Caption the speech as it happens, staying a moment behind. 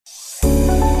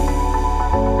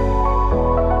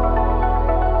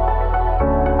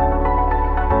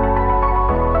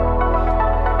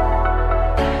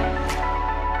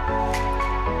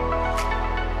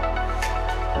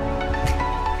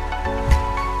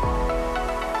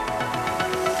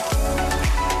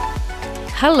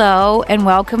Hello and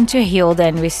welcome to Healed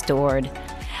and Restored.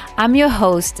 I'm your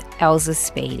host, Elza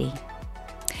Spaedy.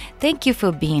 Thank you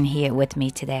for being here with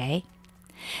me today.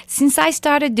 Since I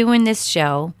started doing this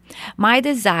show, my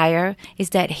desire is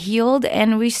that Healed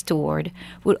and Restored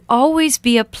would always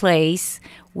be a place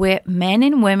where men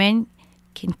and women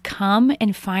can come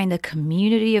and find a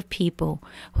community of people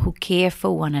who care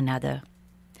for one another.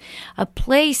 A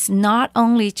place not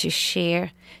only to share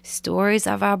stories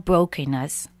of our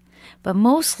brokenness, but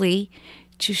mostly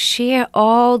to share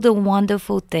all the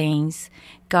wonderful things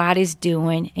God is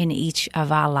doing in each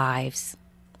of our lives.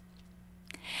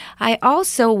 I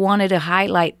also wanted to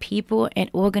highlight people and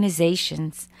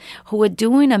organizations who are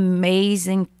doing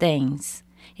amazing things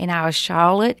in our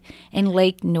Charlotte and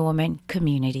Lake Norman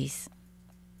communities.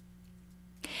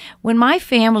 When my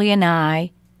family and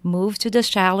I moved to the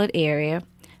Charlotte area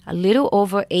a little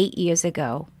over 8 years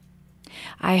ago,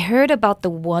 I heard about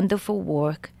the wonderful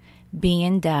work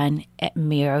being done at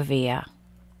MiraVia.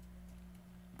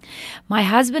 My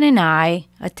husband and I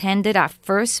attended our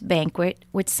first banquet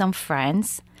with some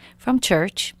friends from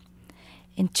church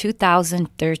in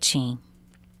 2013.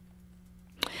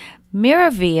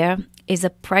 MiraVia is a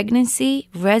pregnancy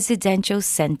residential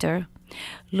center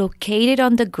located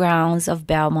on the grounds of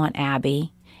Belmont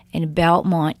Abbey in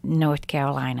Belmont, North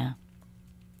Carolina.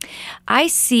 I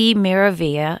see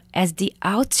MiraVia as the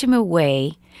ultimate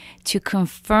way to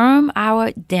confirm our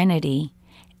identity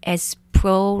as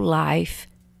pro-life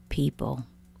people.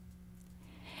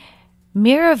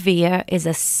 MiraVia is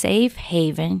a safe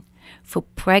haven for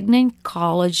pregnant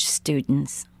college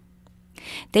students.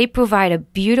 They provide a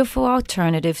beautiful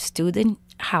alternative student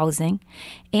housing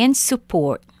and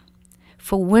support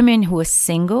for women who are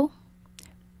single,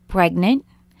 pregnant,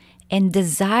 and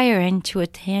desiring to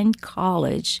attend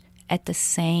college at the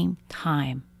same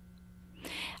time.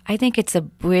 I think it's a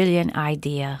brilliant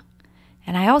idea,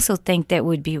 and I also think that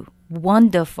would be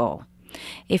wonderful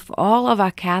if all of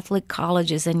our Catholic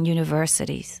colleges and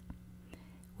universities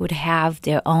would have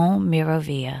their own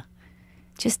MiraVia.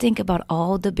 Just think about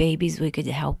all the babies we could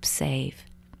help save.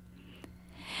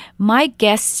 My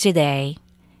guest today,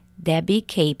 Debbie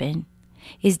Capen,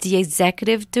 is the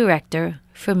executive director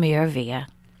for MiraVia.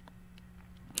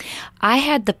 I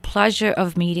had the pleasure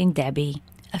of meeting Debbie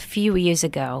a few years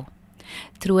ago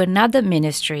through another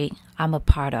ministry I'm a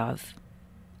part of.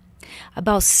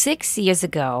 About 6 years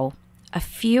ago, a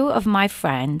few of my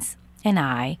friends and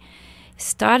I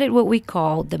started what we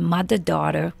call the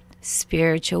Mother-Daughter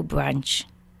Spiritual Brunch.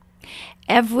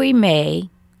 Every May,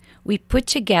 we put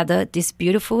together this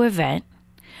beautiful event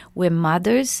where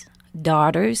mothers,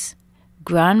 daughters,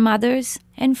 grandmothers,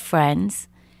 and friends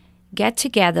get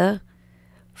together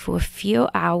for a few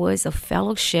hours of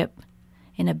fellowship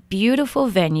in a beautiful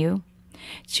venue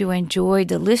to enjoy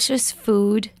delicious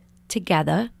food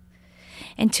together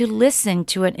and to listen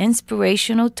to an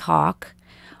inspirational talk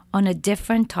on a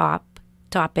different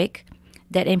topic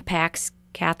that impacts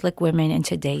Catholic women in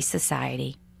today's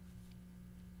society.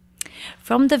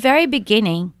 From the very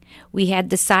beginning, we had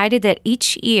decided that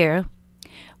each year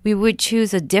we would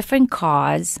choose a different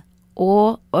cause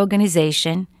or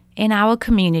organization in our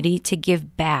community to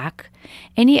give back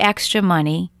any extra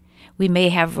money we may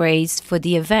have raised for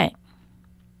the event.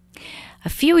 A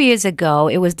few years ago,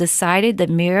 it was decided that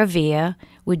MiraVia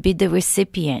would be the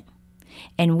recipient,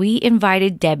 and we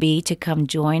invited Debbie to come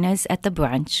join us at the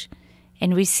brunch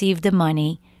and receive the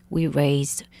money we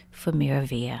raised for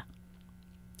MiraVia.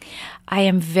 I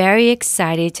am very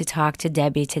excited to talk to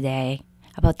Debbie today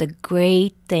about the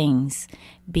great things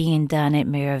being done at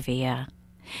MiraVia.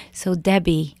 So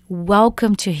Debbie,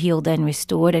 welcome to Healed and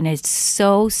Restored, and it's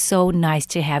so nice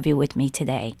to have you with me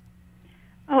today.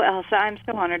 Oh, Elsa, I'm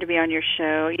so honored to be on your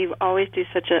show. You always do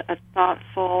such a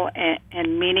thoughtful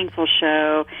and meaningful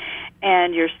show,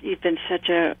 and you've been such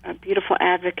a beautiful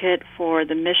advocate for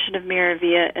the mission of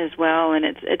MiraVia as well, and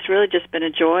it's really just been a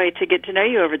joy to get to know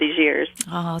you over these years.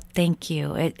 Oh, thank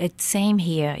you. It's same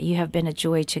here. You have been a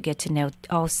joy to get to know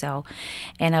also.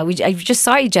 And I just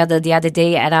saw each other the other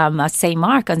day at St.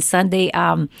 Mark on Sunday,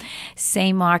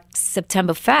 St. Mark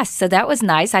September Fest. So that was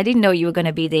nice. I didn't know you were going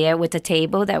to be there with the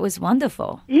table. That was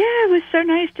wonderful. Yeah, it was so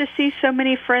nice to see so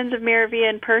many friends of MiraVia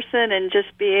in person and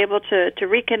just be able to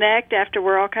reconnect after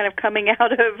we're all kind of coming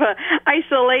out of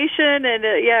isolation. And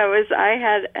yeah, it was. I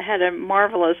had a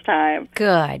marvelous time.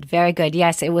 Good, very good.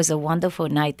 Yes, it was a wonderful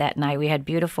night that night. We had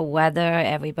beautiful weather.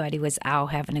 Everybody was out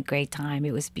having a great time.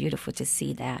 It was beautiful to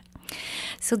see that.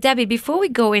 So, Debbie, before we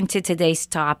go into today's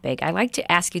topic, I'd like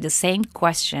to ask you the same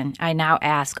question I now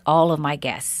ask all of my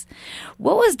guests.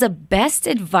 What was the best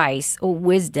advice or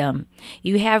wisdom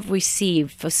you have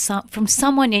received from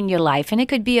someone in your life? And it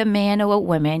could be a man or a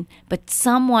woman, but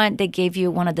someone that gave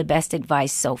you one of the best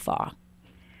advice so far.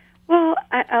 Well,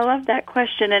 I love that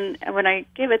question, and when I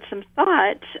gave it some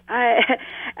thought, I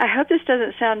hope this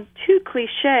doesn't sound too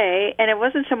cliche, and it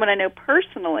wasn't someone I know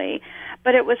personally,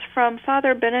 but it was from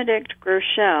Father Benedict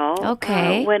Groeschel.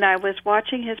 Okay. When I was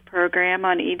watching his program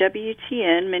on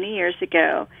EWTN many years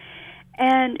ago,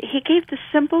 and he gave the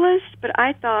simplest, but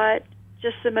I thought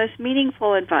just the most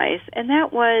meaningful advice, and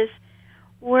that was,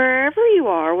 wherever you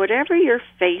are, whatever you're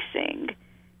facing,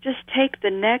 just take the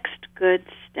next good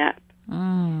step.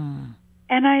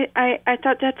 And I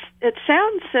thought it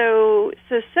sounds so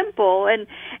simple,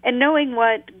 and knowing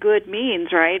what good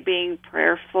means, right? Being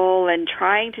prayerful and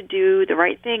trying to do the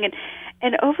right thing,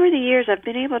 and over the years I've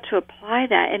been able to apply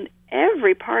that in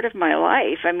every part of my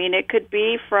life. I mean, it could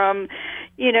be from,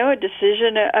 a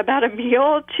decision about a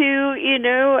meal to,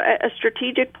 a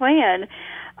strategic plan.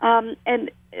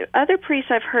 And other priests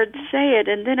I've heard say it,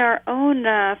 and then our own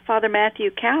Father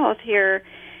Matthew Cowth here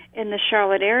in the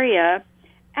Charlotte area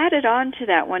added on to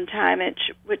that one time,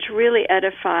 which really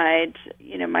edified,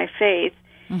 my faith,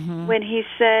 when he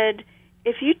said,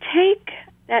 if you take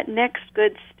that next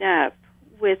good step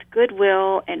with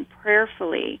goodwill and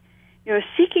prayerfully,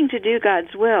 seeking to do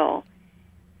God's will,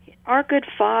 our good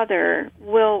Father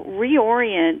will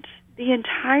reorient the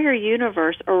entire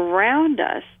universe around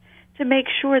us to make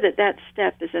sure that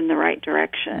step is in the right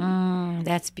direction.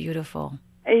 That's beautiful.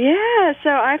 Yeah, so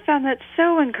I found that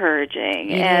so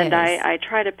encouraging, and I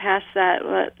try to pass that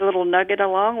little nugget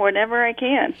along whenever I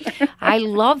can. I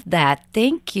love that.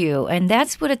 Thank you. And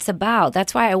that's what it's about.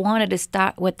 That's why I wanted to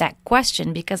start with that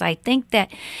question, because I think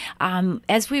that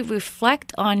as we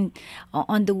reflect on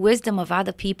the wisdom of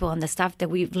other people and the stuff that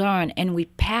we've learned, and we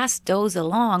pass those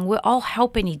along, we're all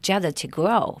helping each other to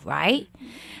grow, right?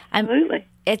 Absolutely.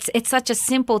 It's such a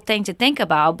simple thing to think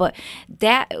about, but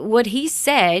that what he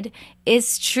said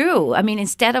is true. I mean,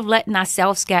 instead of letting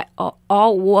ourselves get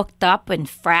all worked up and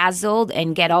frazzled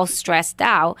and get all stressed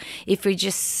out, if we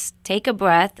just take a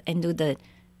breath and do the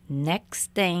next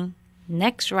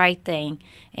right thing,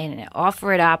 and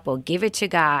offer it up or give it to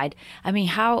God, I mean,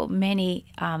 how many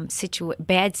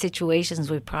bad situations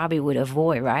we probably would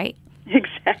avoid, right?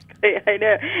 Exactly, I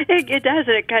know. It does,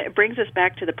 and it kind of brings us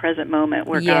back to the present moment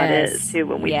where God is, too,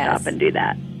 when we stop and do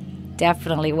that.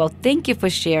 Definitely. Well, thank you for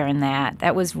sharing that.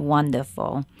 That was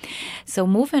wonderful. So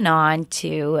moving on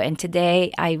and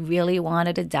today I really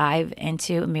wanted to dive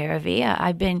into MiraVia.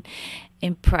 I've been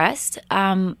impressed.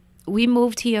 We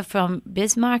moved here from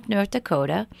Bismarck, North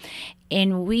Dakota,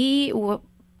 and we were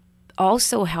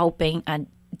also helping a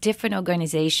different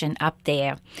organization up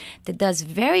there that does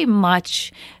very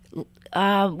much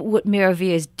what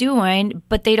MiraVia is doing,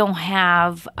 but they don't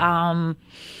have, I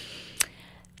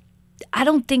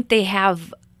don't think they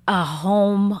have a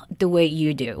home the way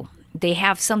you do. They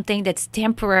have something that's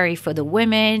temporary for the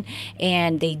women,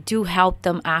 and they do help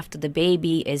them after the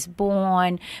baby is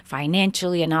born,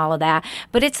 financially and all of that.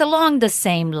 But it's along the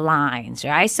same lines,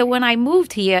 right? So when I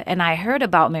moved here and I heard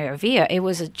about MiraVia, it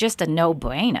was just a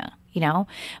no-brainer.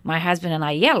 My husband and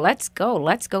I, let's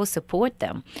go support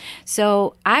them.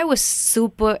 So I was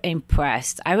super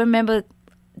impressed. I remember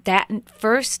that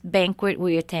first banquet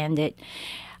we attended,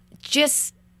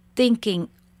 just thinking,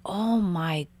 oh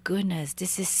my goodness,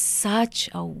 this is such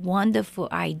a wonderful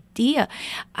idea.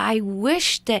 I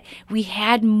wish that we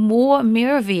had more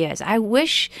MiraVias. I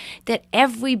wish that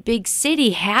every big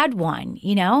city had one,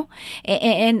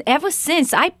 And ever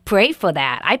since, I pray for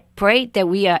that. I pray that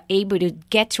we are able to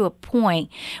get to a point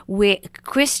where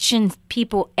Christian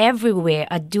people everywhere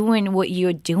are doing what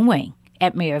you're doing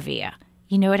at MiraVia.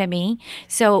 You know what I mean?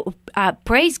 So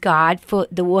praise God for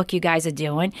the work you guys are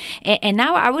doing. And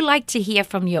now I would like to hear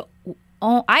from your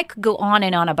own. I could go on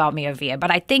and on about MiraVia, but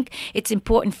I think it's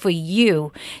important for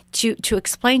you to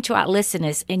explain to our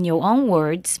listeners in your own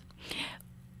words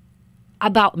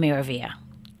about MiraVia.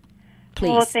 Please.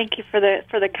 Well, thank you for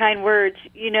the kind words.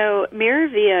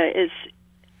 MiraVia is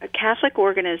a Catholic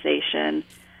organization,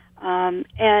 and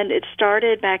it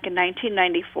started back in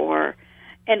 1994.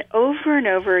 And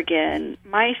over again,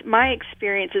 my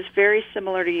experience is very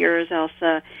similar to yours,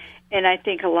 Elsa, and I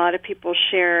think a lot of people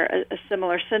share a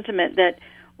similar sentiment that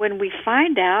when we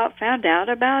found out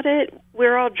about it,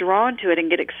 we're all drawn to it and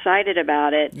get excited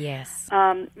about it. Yes.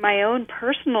 My own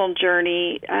personal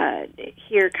journey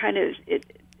here kind of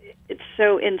it's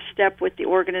so in step with the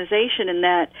organization in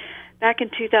that back in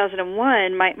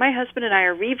 2001, my husband and I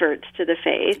are reverts to the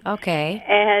faith. Okay.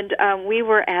 And we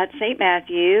were at St.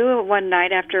 Matthew one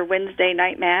night after Wednesday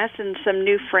night Mass, and some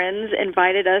new friends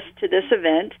invited us to this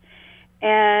event.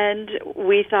 And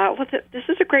we thought, well, this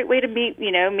is a great way to meet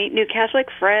new Catholic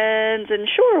friends, and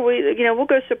sure, we'll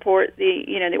go support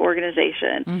the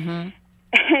organization. Mm-hmm.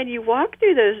 And you walk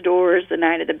through those doors the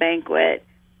night of the banquet,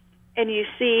 and you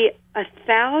see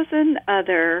 1,000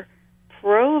 other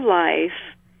pro-life,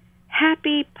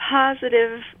 happy,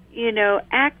 positive,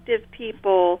 active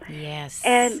people. Yes.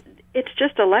 And it's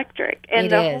just electric. And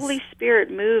the Holy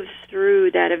Spirit moves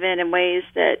through that event in ways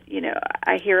that,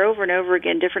 I hear over and over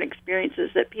again, different experiences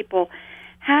that people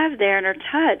have there and are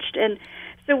touched. And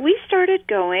so we started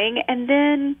going, and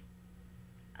then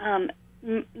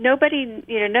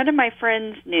none of my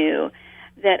friends knew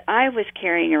that I was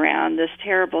carrying around this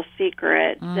terrible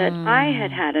secret that I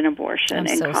had an abortion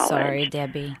in college. I'm so sorry,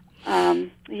 Debbie.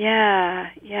 Yeah.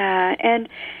 And,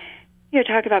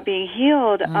 talk about being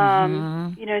healed,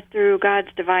 through God's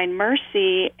divine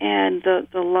mercy and the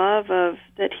love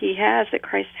that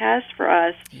Christ has for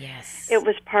us. Yes. It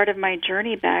was part of my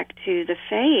journey back to the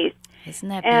faith. Isn't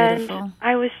that beautiful? And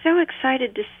I was so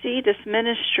excited to see this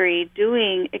ministry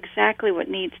doing exactly what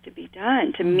needs to be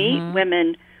done, to meet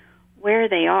women where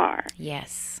they are.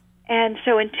 Yes. And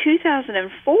so in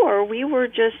 2004, we were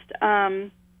just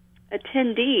attendees,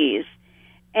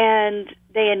 and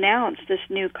they announced this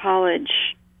new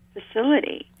college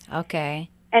facility. Okay.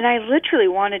 And I literally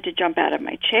wanted to jump out of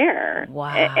my chair.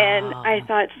 Wow. And I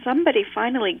thought, somebody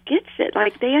finally gets it.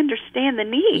 Like, they understand the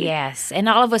need. Yes. And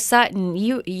all of a sudden,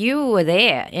 you were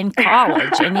there in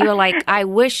college, and you were like, I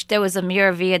wish there was a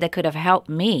MiraVia that could have helped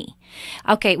me.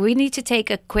 Okay, we need to take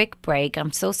a quick break.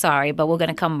 I'm so sorry, but we're going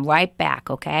to come right back,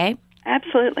 okay?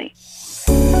 Absolutely.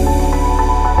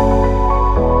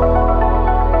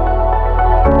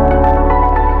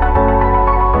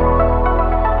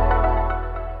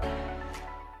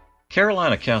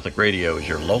 Carolina Catholic Radio is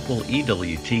your local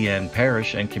EWTN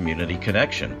parish and community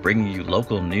connection, bringing you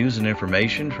local news and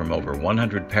information from over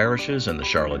 100 parishes in the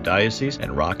Charlotte Diocese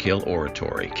and Rock Hill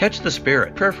Oratory. Catch the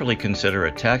spirit. Prayerfully consider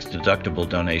a tax-deductible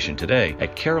donation today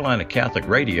at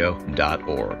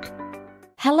carolinacatholicradio.org.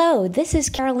 Hello, this is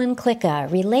Carolyn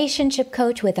Klicka, relationship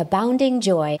coach with Abounding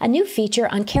Joy, a new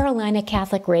feature on Carolina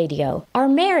Catholic Radio. Our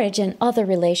marriage and other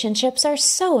relationships are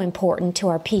so important to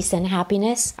our peace and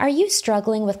happiness. Are you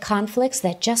struggling with conflicts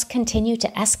that just continue to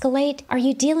escalate? Are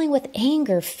you dealing with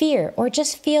anger, fear, or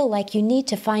just feel like you need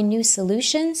to find new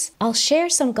solutions? I'll share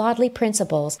some godly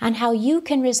principles on how you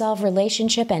can resolve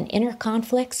relationship and inner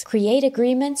conflicts, create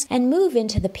agreements, and move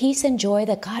into the peace and joy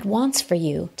that God wants for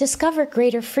you. Discover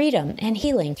greater freedom and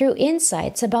healing through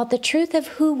insights about the truth of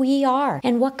who we are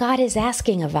and what God is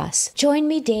asking of us. Join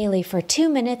me daily for 2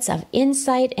 minutes of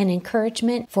insight and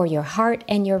encouragement for your heart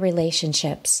and your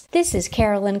relationships. This is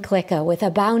Carolyn Klicka with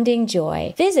Abounding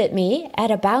Joy. Visit me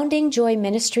at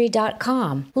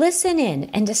aboundingjoyministry.com. Listen in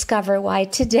and discover why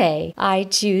today I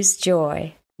choose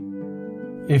joy.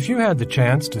 If you had the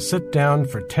chance to sit down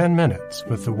for 10 minutes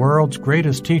with the world's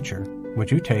greatest teacher, would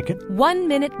you take it? 1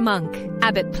 Minute Monk,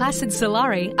 Abbot Placid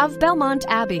Solari of Belmont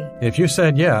Abbey. If you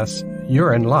said yes,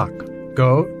 you're in luck.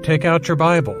 Go, take out your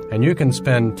Bible, and you can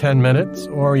spend 10 minutes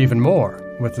or even more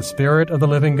with the Spirit of the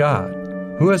living God.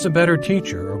 Who is a better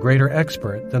teacher or greater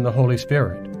expert than the Holy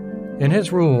Spirit? In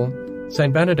his rule,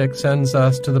 St. Benedict sends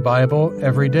us to the Bible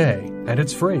every day, and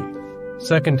it's free.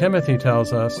 2 Timothy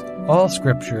tells us, all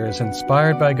Scripture is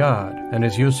inspired by God and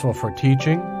is useful for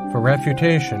teaching, for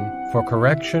refutation, for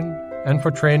correction, and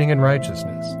for training in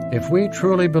righteousness. If we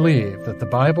truly believe that the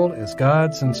Bible is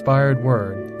God's inspired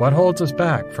word, what holds us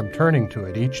back from turning to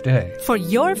it each day? For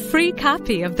your free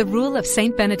copy of the Rule of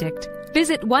St. Benedict,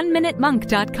 visit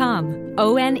oneminutemonk.com,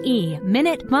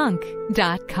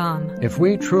 ONE-minutemonk.com. If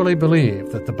we truly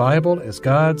believe that the Bible is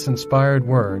God's inspired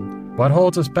word, what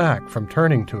holds us back from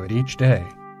turning to it each day?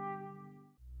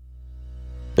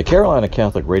 The Carolina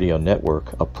Catholic Radio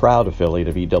Network, a proud affiliate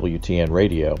of EWTN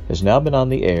Radio, has now been on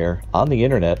the air, on the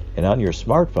internet, and on your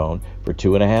smartphone for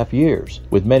 2.5 years,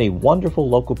 with many wonderful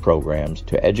local programs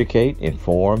to educate,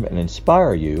 inform, and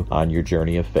inspire you on your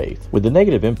journey of faith. With the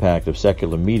negative impact of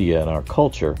secular media in our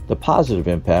culture, the positive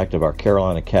impact of our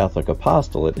Carolina Catholic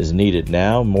apostolate is needed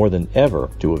now more than ever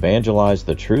to evangelize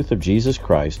the truth of Jesus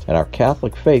Christ and our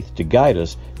Catholic faith to guide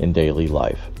us in daily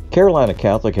life. Carolina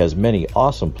Catholic has many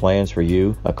awesome plans for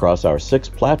you across our 6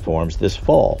 platforms this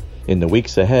fall. In the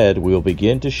weeks ahead, we will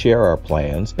begin to share our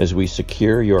plans as we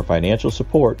secure your financial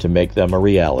support to make them a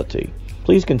reality.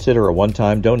 Please consider a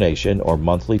one-time donation or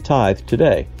monthly tithe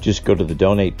today. Just go to the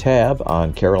Donate tab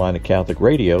on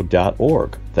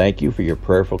CarolinaCatholicRadio.org. Thank you for your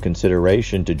prayerful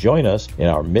consideration to join us in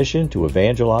our mission to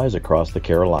evangelize across the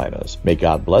Carolinas. May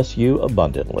God bless you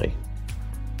abundantly.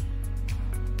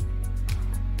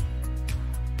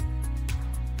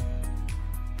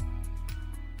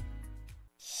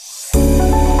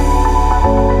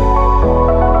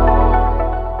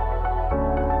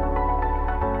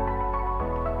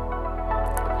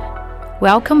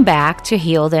 Welcome back to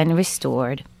Healed and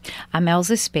Restored. I'm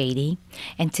Elza Spaedy,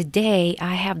 and today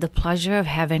I have the pleasure of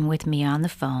having with me on the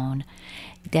phone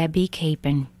Debbie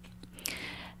Capen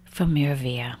from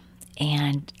MiraVia.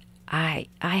 And I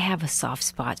have a soft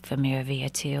spot for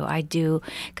MiraVia too. I do,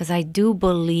 because I do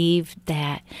believe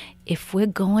that if we're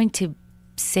going to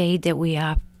say that we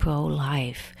are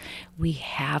pro-life, we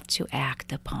have to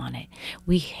act upon it.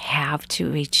 We have to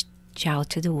reach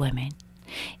out to the women.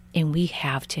 And we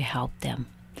have to help them,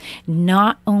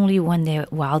 not only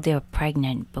while they're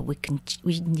pregnant, but we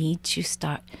need to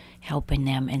start helping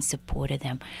them and supporting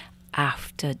them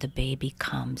after the baby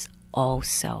comes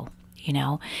also,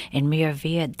 and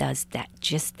MiraVia does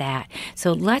just that.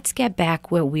 So let's get back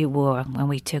where we were when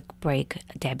we took break,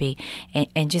 Debbie,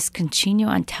 and just continue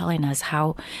on telling us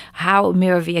how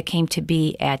MiraVia came to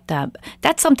be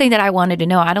that's something that I wanted to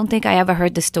know. I don't think I ever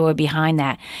heard the story behind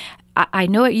that. I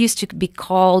know it used to be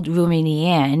called Room in the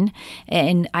Inn,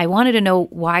 and I wanted to know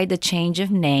why the change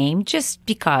of name, just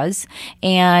because,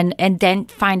 and then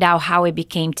find out how it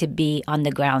became to be on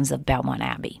the grounds of Belmont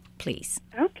Abbey, please.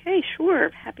 Okay,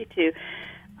 sure. Happy to.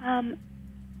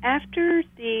 After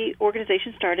the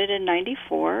organization started in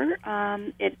 '94,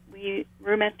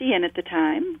 Room at the Inn at the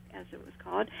time, as it was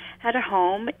called, had a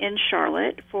home in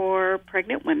Charlotte for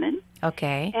pregnant women.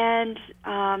 Okay. And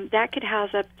that could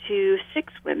house up to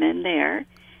 6 women there.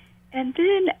 And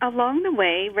then along the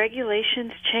way,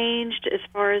 regulations changed as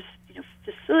far as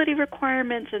facility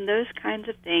requirements and those kinds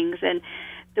of things. And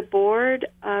the board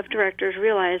of directors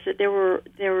realized that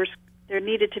there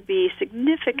needed to be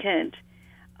significant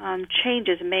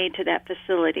changes made to that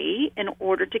facility in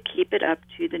order to keep it up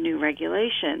to the new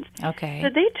regulations. Okay. So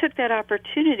they took that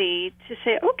opportunity to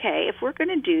say, okay, if we're going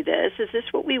to do this, is this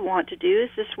what we want to do?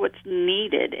 Is this what's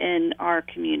needed in our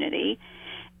community?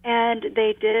 And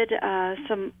they did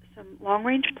some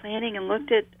long-range planning and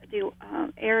looked at the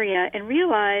area and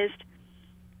realized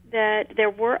that there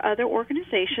were other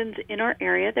organizations in our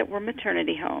area that were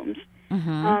maternity homes.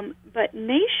 Mm-hmm. But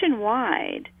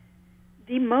nationwide,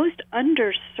 the most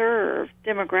underserved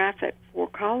demographic for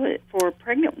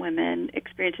pregnant women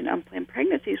experiencing unplanned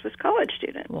pregnancies was college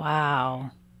students.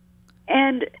 Wow.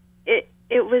 And it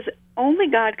was only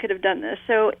God could have done this.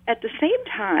 So at the same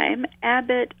time,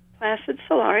 Abbot Placid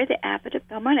Solari, the abbot of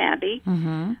Belmont Abbey,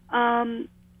 mm-hmm.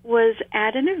 Was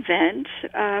at an event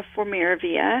for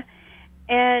MiraVia,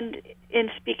 and in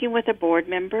speaking with a board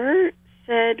member,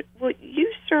 said, well,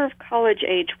 you serve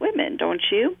college-age women, don't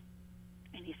you?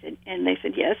 And they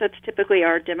said, yes, that's typically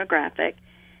our demographic.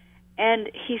 And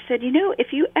he said,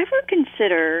 if you ever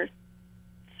consider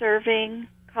serving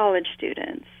college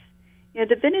students,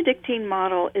 the Benedictine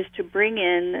model is to bring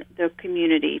in the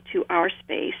community to our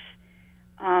space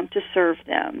to serve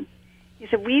them. He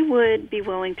said, we would be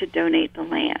willing to donate the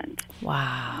land.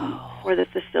 Wow. For the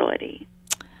facility.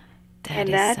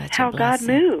 And that's how God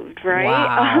moved, right?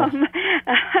 Wow.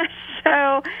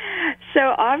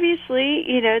 So obviously,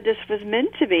 this was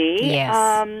meant to be. Yes.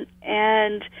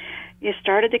 And you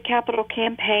started the capital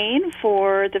campaign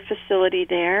for the facility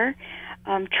there,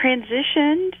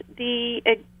 transitioned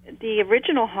the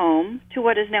original home to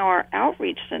what is now our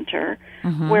outreach center,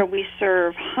 mm-hmm. where we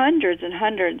serve hundreds and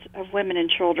hundreds of women and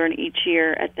children each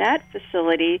year at that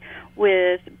facility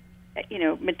with,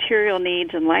 material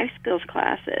needs and life skills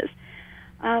classes.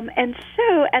 And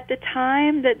so at the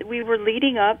time that we were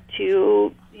leading up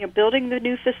to building the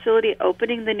new facility,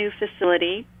 opening the new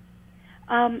facility,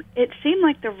 it seemed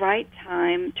like the right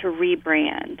time to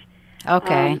rebrand.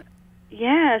 Okay.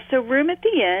 So Room at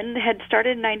the Inn had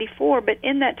started in '94, but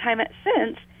in that time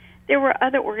since, there were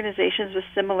other organizations with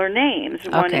similar names,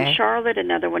 one in Charlotte,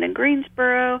 another one in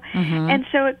Greensboro, mm-hmm. and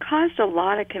so it caused a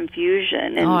lot of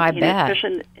confusion. And, I bet.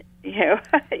 Especially,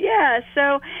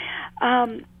 so...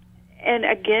 And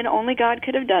again, only God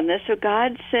could have done this. So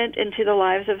God sent into the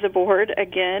lives of the board,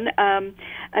 again,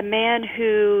 a man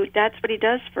who, that's what he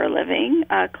does for a living,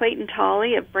 Clayton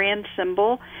Tolley of Brand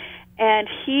Symbol. And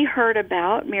he heard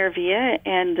about MiraVia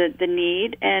and the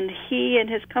need, and he and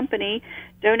his company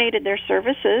donated their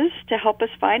services to help us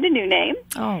find a new name.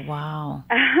 Oh, wow.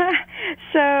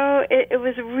 So it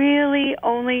was really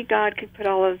only God could put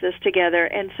all of this together.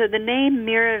 And so the name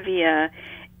MiraVia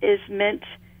is meant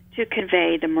to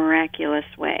convey the miraculous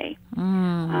way.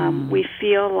 We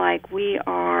feel like we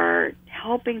are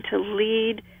helping to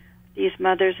lead these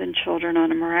mothers and children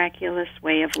on a miraculous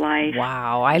way of life.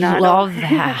 Wow, I love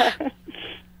that.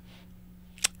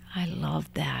 I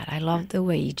love that. I love the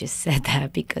way you just said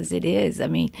that, because it is. I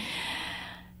mean,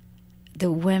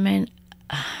 the women,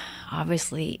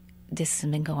 obviously, this has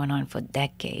been going on for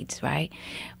decades, right?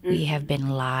 We have been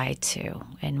lied to.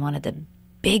 And one of the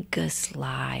biggest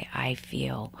lie I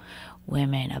feel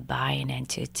women are buying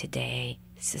into today,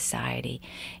 society,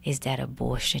 is that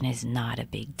abortion is not a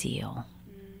big deal.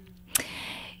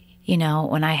 You know,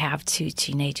 when I have 2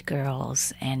 teenage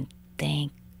girls, and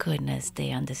thank goodness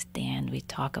they understand, we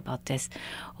talk about this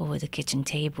over the kitchen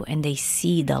table, and they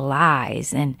see the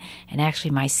lies. And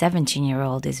actually my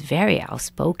 17-year-old is very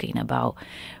outspoken about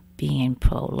being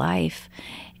pro-life.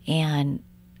 And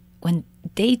when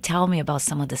they tell me about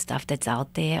some of the stuff that's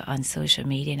out there on social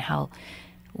media and how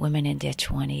women in their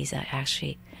 20s are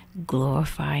actually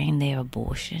glorifying their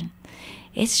abortion,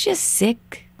 it's just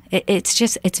sick.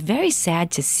 It's very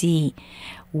sad to see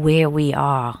where we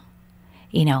are.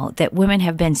 You know, that women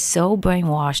have been so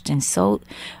brainwashed and so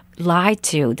lied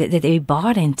to that they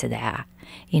bought into that.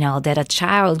 You know, that a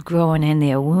child growing in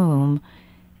their womb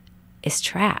is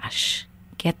trash.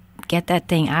 Get that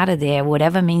thing out of there,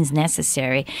 whatever means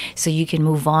necessary, so you can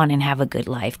move on and have a good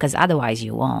life, because otherwise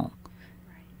you won't.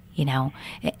 You know,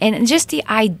 and just the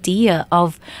idea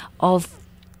of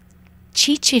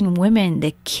teaching women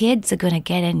that kids are going to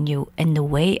get in the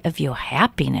way of your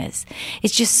happiness.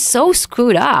 It's just so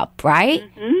screwed up, right?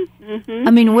 I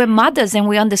mean, we're mothers and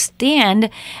we understand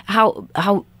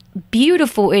how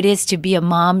beautiful it is to be a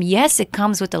mom. Yes, it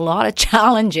comes with a lot of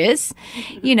challenges.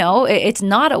 You know, it's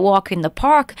not a walk in the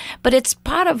park, but it's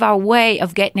part of our way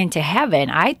of getting into heaven,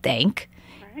 I think.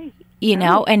 Right. You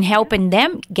know, and helping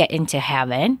them get into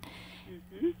heaven.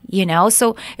 You know,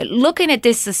 so looking at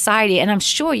this society, and I'm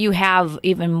sure you have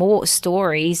even more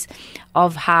stories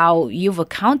of how you've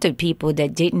encountered people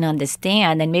that didn't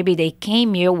understand, and maybe they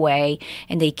came your way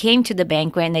and they came to the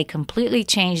banquet and they completely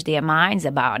changed their minds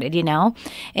about it, you know.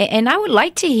 And I would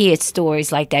like to hear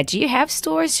stories like that. Do you have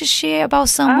stories to share about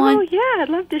someone? Oh, yeah, I'd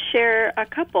love to share a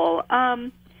couple.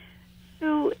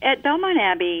 So at Belmont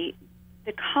Abbey,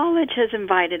 the college has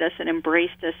invited us and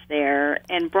embraced us there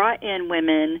and brought in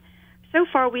women. So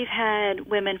far, we've had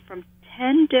women from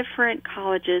 10 different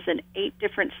colleges in 8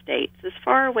 different states, as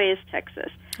far away as Texas.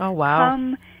 Oh, wow.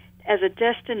 Come as a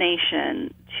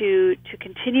destination to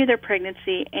continue their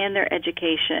pregnancy and their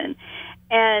education.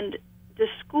 And the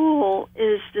school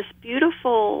is this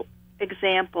beautiful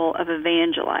example of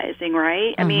evangelizing,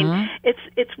 right? I mean,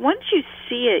 it's once you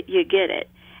see it, you get it.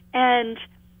 And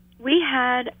we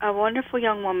had a wonderful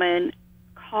young woman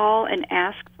call and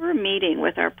ask for a meeting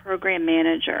with our program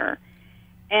manager.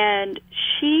 And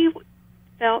she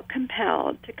felt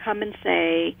compelled to come and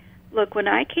say, look, when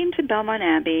I came to Belmont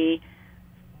Abbey,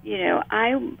 you know,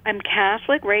 I'm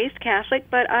Catholic, raised Catholic,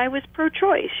 but I was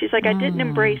pro-choice. She's like, I didn't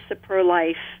embrace the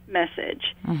pro-life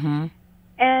message.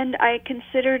 And I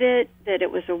considered it that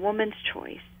it was a woman's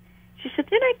choice. She said,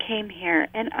 then I came here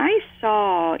and I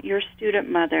saw your student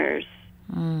mothers.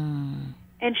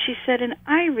 And she said, and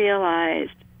I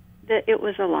realized that it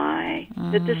was a lie,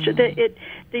 that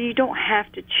you don't have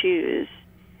to choose.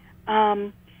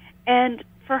 And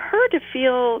for her to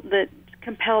feel that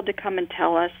compelled to come and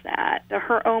tell us that,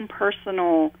 her own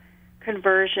personal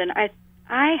conversion,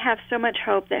 I have so much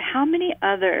hope that how many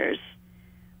others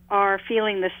are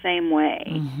feeling the same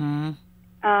way.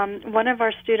 One of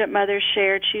our student mothers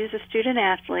shared she was a student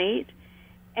athlete,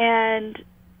 and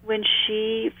when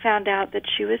she found out that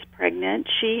she was pregnant,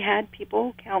 she had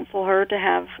people counsel her to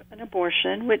have an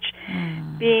abortion, which,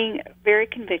 being very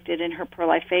convicted in her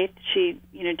pro-life faith, she,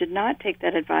 did not take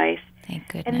that advice. Thank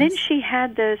goodness. And then she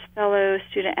had those fellow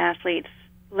student athletes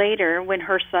later, when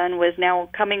her son was now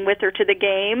coming with her to the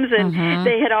games, and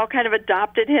they had all kind of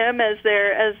adopted him as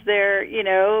their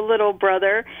little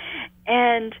brother,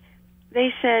 and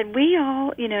they said, we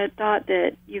all, thought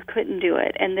that you couldn't do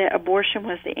it and that abortion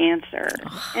was the answer.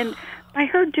 And by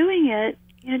her doing it,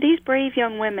 these brave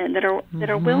young women that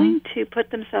are willing to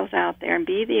put themselves out there and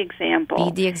be the example.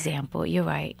 Be the example. You're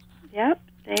right. Yep.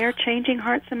 They are changing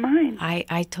hearts and minds.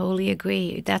 I totally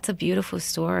agree. That's a beautiful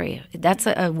story. That's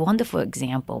a wonderful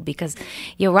example, because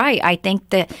you're right. I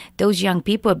think that those young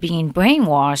people are being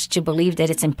brainwashed to believe that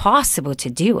it's impossible to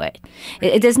do it.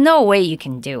 There's no way you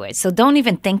can do it. So don't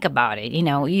even think about it.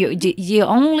 Your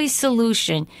only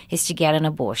solution is to get an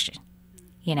abortion.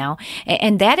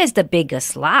 And that is the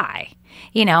biggest lie.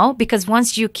 because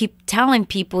once you keep telling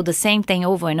people the same thing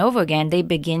over and over again, they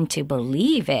begin to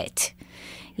believe it,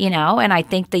 and I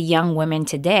think the young women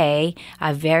today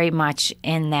are very much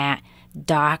in that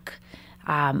dark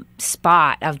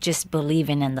spot of just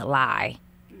believing in the lie,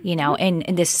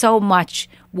 and there's so much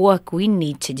work we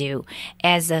need to do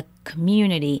as a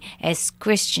community, as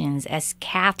Christians, as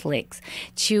Catholics,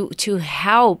 to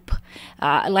help.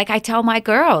 Like I tell my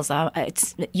girls,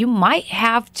 you might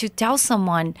have to tell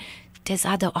someone there's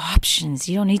other options.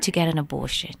 You don't need to get an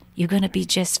abortion. You're going to be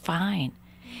just fine.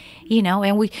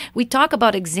 And we talk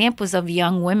about examples of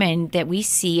young women that we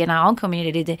see in our own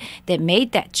community that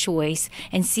made that choice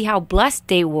and see how blessed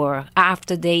they were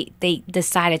after they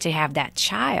decided to have that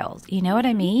child. You know what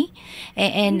I mean?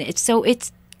 And so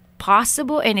it's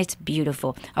possible and it's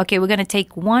beautiful. Okay, we're going to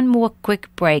take one more quick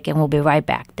break and we'll be right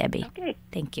back, Debbie. Okay.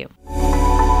 Thank you.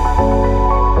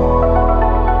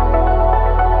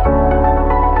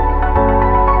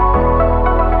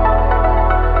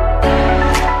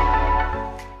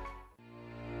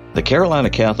 The Carolina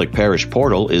Catholic Parish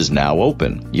Portal is now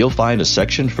open. You'll find a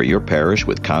section for your parish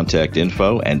with contact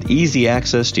info and easy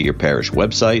access to your parish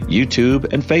website,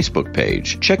 YouTube, and Facebook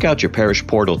page. Check out your parish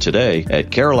portal today at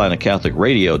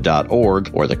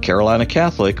carolinacatholicradio.org or the Carolina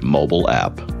Catholic mobile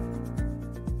app.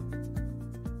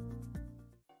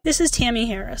 This is Tammy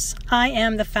Harris. I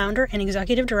am the founder and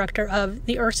executive director of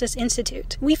the Ursus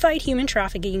Institute. We fight human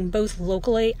trafficking both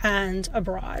locally and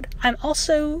abroad. I'm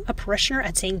also a parishioner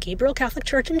at St. Gabriel Catholic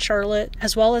Church in Charlotte,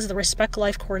 as well as the Respect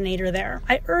Life coordinator there.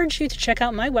 I urge you to check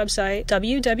out my website,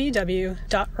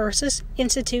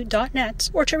 www.ursusinstitute.net,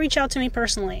 or to reach out to me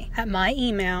personally at my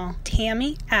email,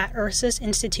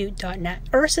 tammy@ursusinstitute.net.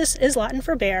 Ursus is Latin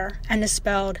for bear and is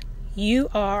spelled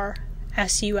URSUS.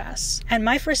 And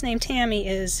my first name, Tammy,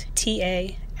 is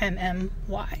TAMMY.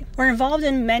 We're involved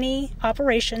in many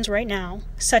operations right now,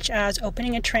 such as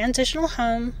opening a transitional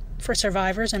home for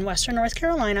survivors in Western North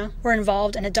Carolina. We're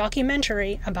involved in a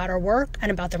documentary about our work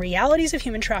and about the realities of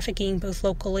human trafficking both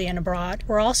locally and abroad.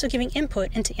 We're also giving input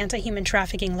into anti-human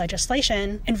trafficking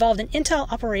legislation, involved in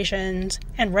intel operations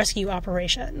and rescue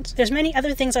operations. There's many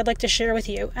other things I'd like to share with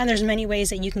you, and there's many ways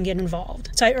that you can get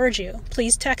involved. So I urge you,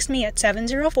 please text me at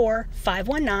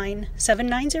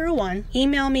 704-519-7901,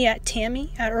 email me at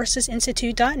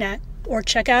tammy@ursusinstitute.net, or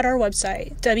check out our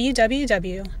website,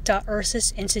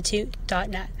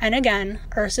 www.ursusinstitute.net. And again,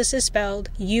 Ursus is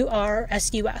spelled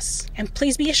URSUS. And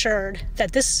please be assured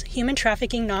that this human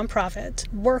trafficking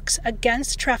nonprofit works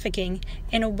against trafficking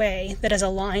in a way that is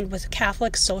aligned with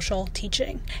Catholic social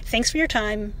teaching. Thanks for your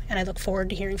time, and I look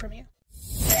forward to hearing from you.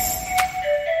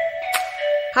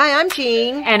 Hi, I'm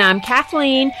Jean. And I'm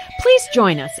Kathleen. Please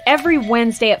join us every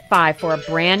Wednesday at 5 for a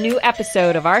brand new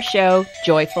episode of our show,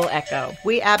 Joyful Echo.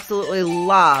 We absolutely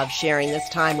love sharing this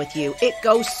time with you. It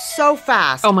goes so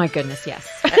fast. Oh my goodness, yes.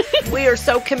 We are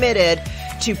so committed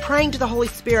to praying to the Holy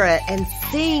Spirit and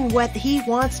seeing what He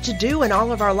wants to do in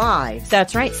all of our lives.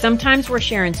 That's right. Sometimes we're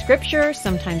sharing scripture.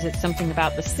 Sometimes it's something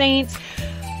about the saints.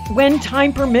 When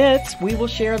time permits, we will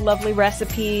share lovely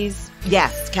recipes.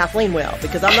 Yes, Kathleen will,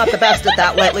 because I'm not the best at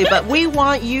that lately, but we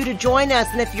want you to join us.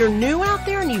 And if you're new out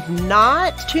there and you've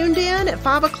not tuned in at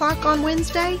 5 o'clock on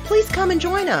Wednesday, please come and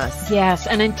join us. Yes,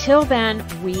 and until then,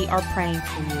 we are praying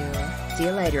for you. See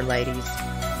you later, ladies.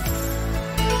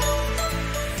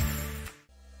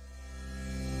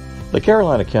 The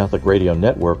Carolina Catholic Radio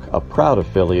Network, a proud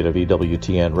affiliate of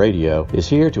EWTN Radio, is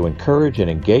here to encourage and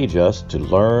engage us to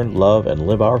learn, love, and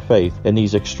live our faith in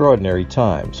these extraordinary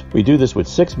times. We do this with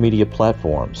 6 media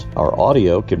platforms. Our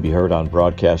audio can be heard on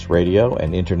broadcast radio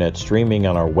and internet streaming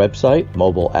on our website,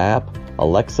 mobile app,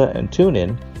 Alexa, and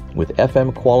TuneIn, with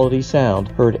FM quality sound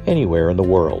heard anywhere in the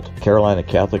world. Carolina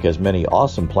Catholic has many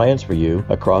awesome plans for you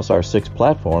across our 6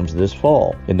 platforms this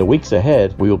fall. In the weeks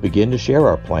ahead, we will begin to share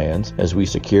our plans as we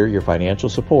secure your financial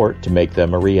support to make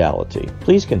them a reality.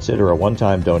 Please consider a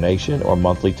one-time donation or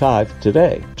monthly tithe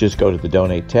today. Just go to the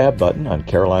Donate tab button on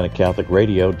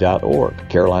carolinacatholicradio.org.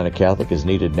 Carolina Catholic is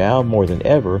needed now more than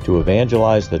ever to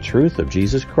evangelize the truth of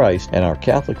Jesus Christ and our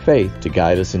Catholic faith to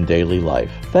guide us in daily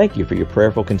life. Thank you for your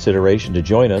prayerful consideration to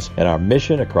join us in our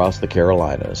mission across the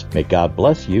Carolinas. May God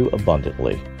bless you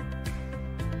abundantly.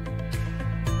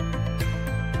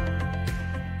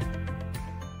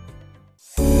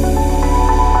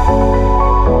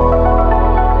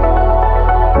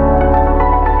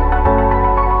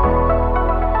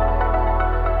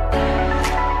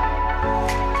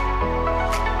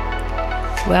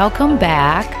 Welcome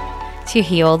back to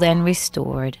Healed and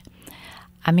Restored.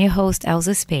 I'm your host,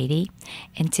 Elza Spaedy,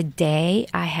 and today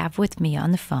I have with me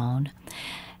on the phone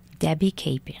Debbie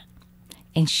Capen,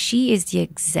 and she is the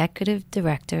executive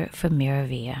director for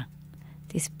MiraVia.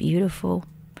 this beautiful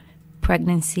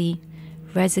pregnancy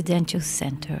residential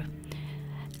center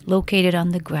located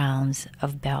on the grounds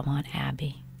of Belmont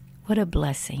Abbey. What a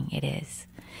blessing it is.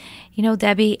 You know,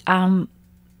 Debbie,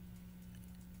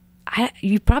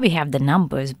 you probably have the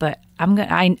numbers, but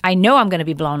I know I'm going to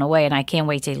be blown away, and I can't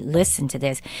wait to listen to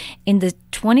this. In the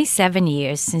 27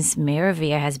 years since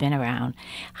MiraVia has been around,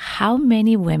 how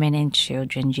many women and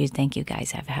children do you think you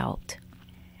guys have helped?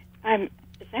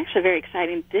 It's actually very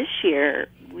exciting. This year,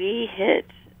 we hit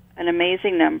an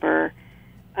amazing number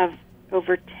of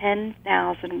over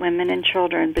 10,000 women and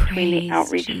children between the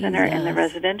outreach center and the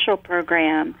residential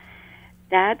program.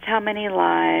 That's how many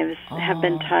lives have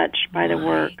been touched by the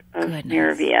work of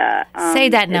MiraVia. Say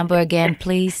that number again,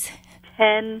 please.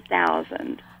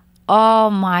 10,000. Oh,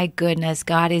 my goodness.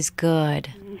 God is good.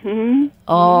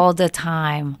 All the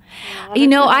time.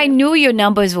 I knew your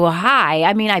numbers were high.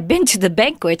 I mean, I've been to the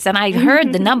banquets and I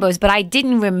heard the numbers, but I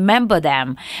didn't remember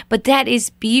them. But that is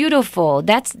beautiful.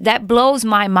 That blows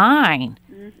my mind.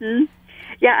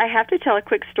 Yeah, I have to tell a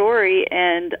quick story,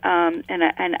 and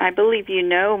I believe you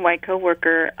know my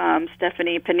coworker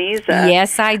Stephanie Paniza.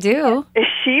 Yes, I do.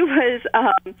 She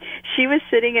was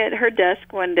sitting at her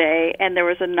desk one day, and there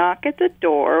was a knock at the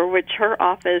door, which her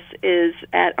office is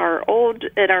at our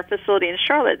facility in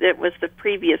Charlotte. It was the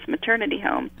previous maternity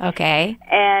home. Okay.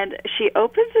 And she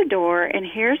opens the door, and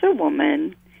here's a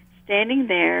woman standing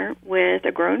there with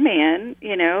a grown man,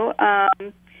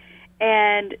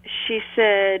 and she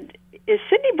said, "Is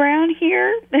Sydney Brown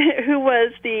here?" Who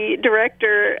was the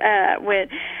director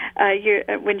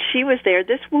when she was there.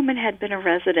 This woman had been a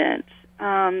resident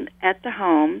at the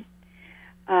home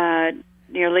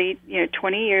nearly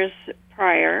 20 years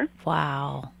prior.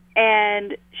 Wow.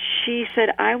 And she said,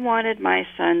 "I wanted my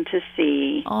son to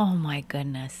see." Oh my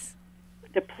goodness.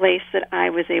 The place that I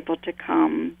was able to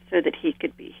come so that he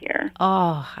could be here.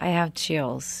 Oh, I have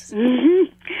chills.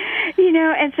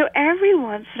 And so every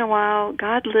once in a while,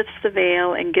 God lifts the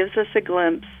veil and gives us a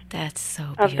glimpse. That's so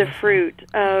beautiful. Of the fruit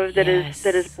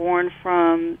that is born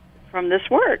from this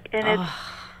work, and it's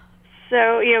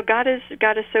so God is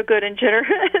so good and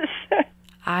generous.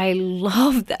 I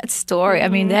love that story. I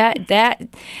mean, that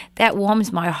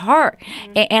warms my heart,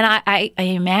 and I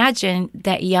imagine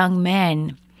that young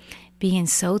man being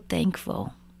so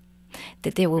thankful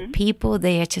that there were people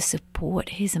there to support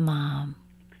his mom.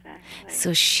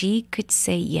 So she could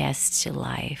say yes to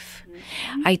life.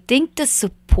 I think the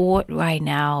support right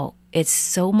now is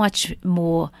so much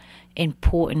more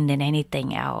important than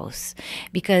anything else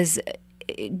because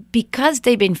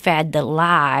they've been fed the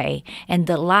lie, and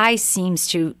the lie seems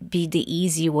to be the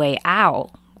easy way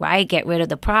out, right? Get rid of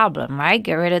the problem, right?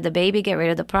 Get rid of the baby, get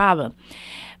rid of the problem.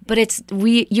 But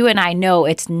you and I know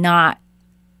it's not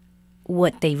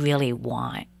what they really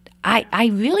want. I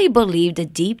really believe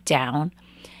that deep down,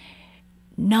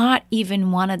 not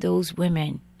even one of those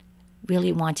women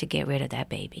really want to get rid of that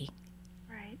baby.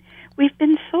 Right. We've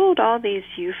been sold all these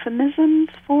euphemisms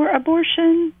for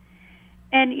abortion.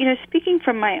 And, speaking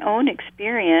from my own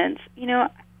experience,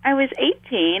 I was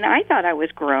 18. I thought I was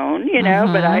grown,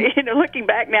 but looking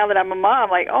back now that I'm a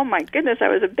mom, like, oh my goodness, I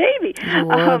was a baby. You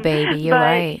were a baby, you're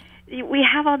right. We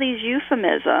have all these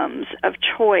euphemisms of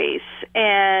choice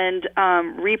and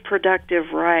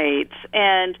reproductive rights,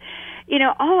 and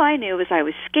all I knew was I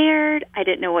was scared. I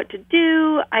didn't know what to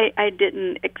do. I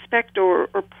didn't expect or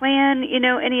plan,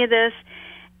 any of this.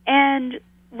 And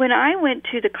when I went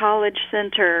to the college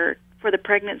center for the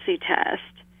pregnancy test,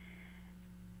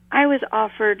 I was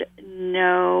offered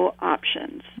no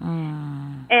options.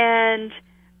 And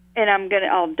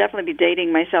I'll definitely be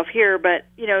dating myself here, but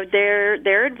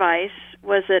their advice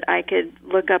was that I could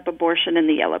look up abortion in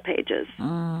the yellow pages.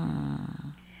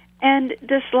 And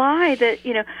this lie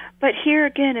that, but here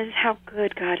again is how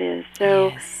good God is.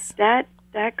 So that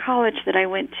college that I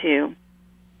went to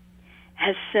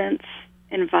has since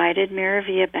invited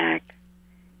MiraVia back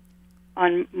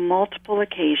on multiple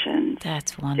occasions.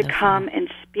 That's wonderful. To come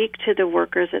and speak to the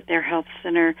workers at their health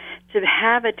center, to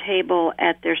have a table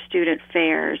at their student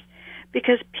fairs,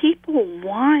 because people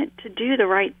want to do the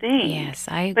right thing. Yes,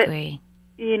 I agree. But,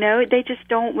 they just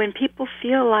don't. When people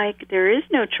feel like there is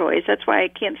no choice, that's why I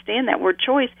can't stand that word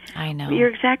choice. I know. You're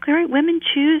exactly right. Women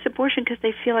choose abortion because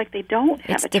they feel like they don't have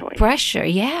a choice. It's the pressure,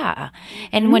 yeah.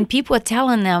 And when people are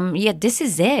telling them, yeah, this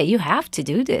is it. You have to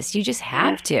do this. You just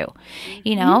have to,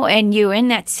 and you're in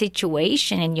that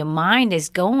situation and your mind is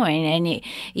going and,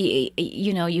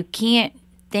 you can't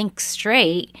think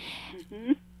straight.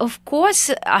 Of course,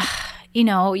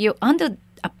 you're under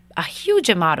a huge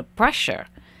amount of pressure.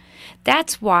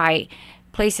 That's why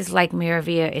places like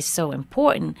MiraVia is so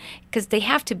important because they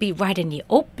have to be right in the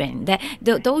open. That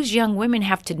those young women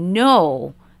have to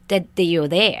know that you're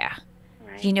there.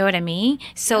 Right. You know what I mean?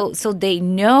 So they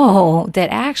know that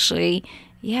actually,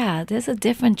 yeah, there's a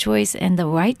different choice and the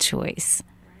right choice,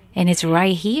 and it's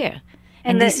right here.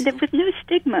 And with no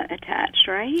stigma attached,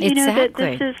 right? Exactly. You know, that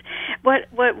this is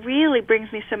what really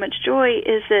brings me so much joy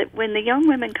is that when the young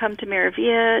women come to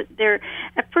MiraVia, they're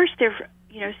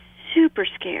super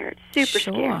scared,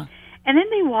 scared. And then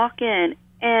they walk in,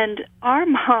 and our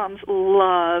moms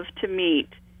love to meet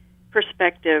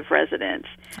prospective residents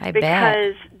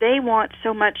because they want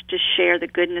so much to share the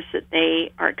goodness that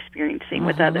they are experiencing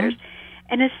with others.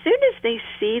 And as soon as they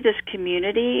see this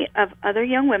community of other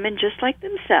young women just like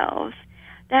themselves,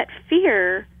 that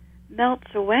fear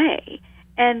melts away.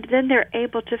 And then they're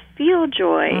able to feel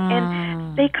joy.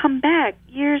 And they come back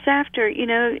years after,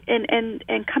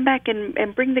 and come back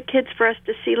and bring the kids for us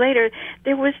to see later.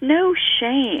 There was no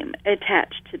shame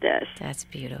attached to this. That's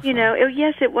beautiful.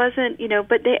 Yes, it wasn't,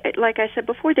 but they, like I said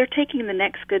before, they're taking the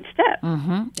next good step.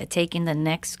 They're taking the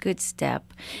next good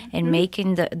step and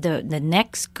making the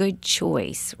next good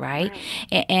choice, right?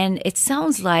 And it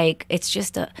sounds like it's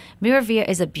just MiraVia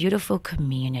is a beautiful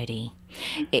community.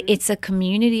 It's a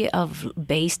community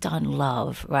based on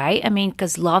love, right? I mean,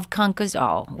 because love conquers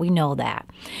all. We know that.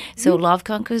 So love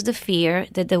conquers the fear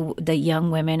that the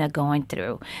young women are going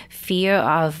through. Fear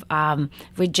of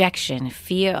rejection,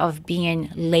 fear of being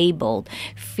labeled,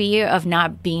 fear of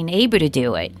not being able to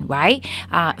do it, right?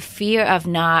 Fear of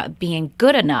not being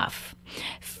good enough.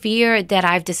 Fear that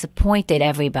I've disappointed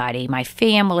everybody, my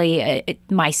family,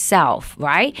 myself,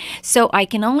 right? So I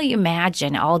can only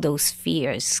imagine all those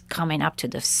fears coming up to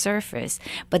the surface,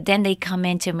 but then they come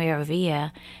into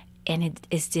MiraVia, and it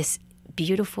is this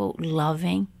beautiful,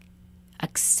 loving,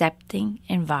 accepting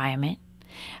environment.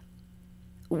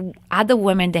 Other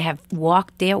women that have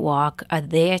walked their walk are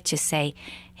there to say,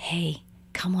 hey,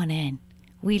 come on in.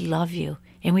 We love you.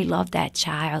 And we love that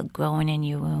child growing in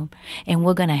your womb, and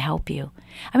we're going to help you.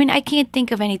 I mean, I can't think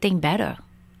of anything better.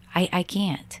 I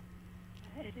can't.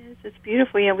 It is. It's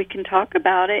beautiful. We can talk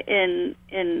about it in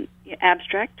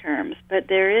abstract terms, but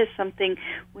there is something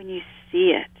when you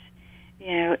see it.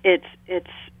 It's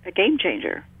a game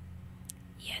changer.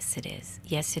 Yes, it is.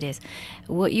 Yes, it is.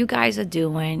 What you guys are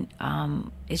doing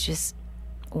is just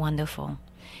wonderful.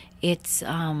 It's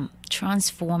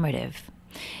transformative.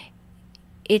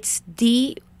 It's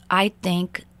I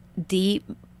think, the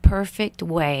perfect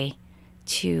way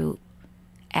to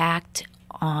act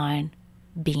on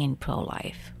being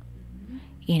pro-life.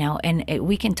 And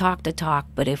we can talk the talk,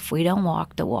 but if we don't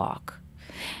walk the walk,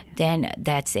 then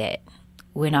that's it.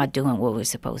 We're not doing what we're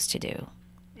supposed to do.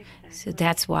 Exactly. So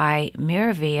that's why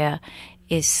MiraVia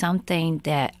is something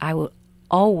that I will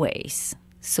always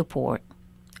support.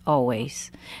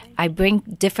 Always. I bring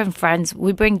different friends.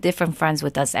 We bring different friends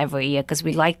with us every year because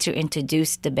we like to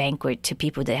introduce the banquet to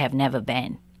people that have never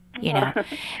been,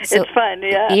 So it's fun,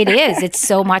 yeah. It is. It's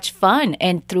so much fun.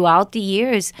 And throughout the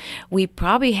years, we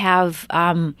probably have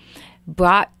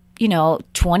brought,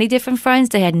 20 different friends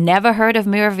that had never heard of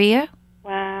MiraVia.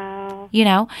 Wow.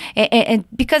 And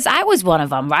because I was one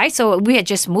of them, right? So we had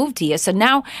just moved here. So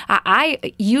now I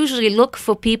usually look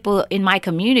for people in my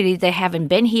community that haven't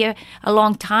been here a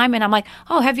long time. And I'm like,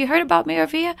 oh, have you heard about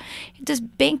MiraVia? This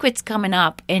banquet's coming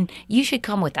up, and you should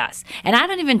come with us. And I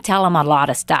don't even tell them a lot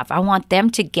of stuff. I want them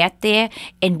to get there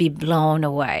and be blown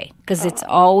away. Because it's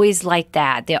always like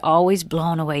that. They're always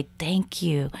blown away. Thank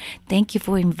you. Thank you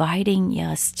for inviting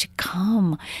us to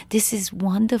come. This is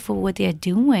wonderful what they're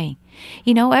doing.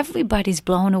 Everybody's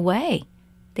blown away.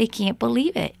 They can't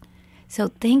believe it. So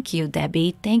thank you,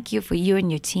 Debbie. Thank you for you and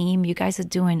your team. You guys are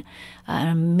doing an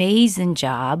amazing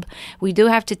job. We do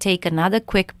have to take another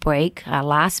quick break, our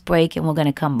last break, and we're going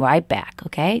to come right back,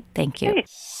 okay? Thank you. Hey.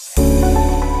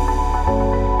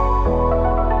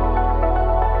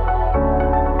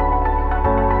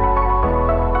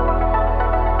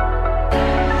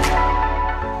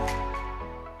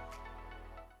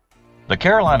 The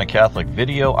Carolina Catholic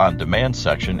Video on Demand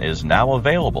section is now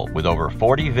available with over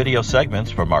 40 video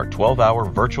segments from our 12-hour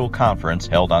virtual conference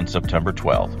held on September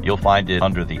 12th. You'll find it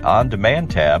under the On Demand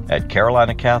tab at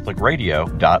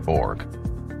carolinacatholicradio.org.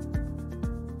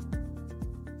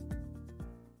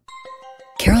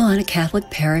 Carolina Catholic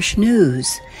Parish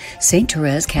News. St.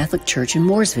 Therese Catholic Church in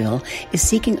Mooresville is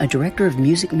seeking a director of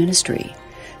music ministry.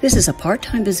 This is a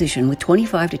part-time position with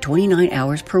 25 to 29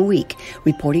 hours per week,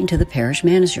 reporting to the parish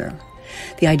manager.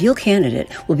 The ideal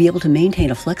candidate will be able to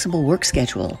maintain a flexible work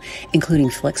schedule, including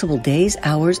flexible days,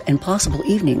 hours, and possible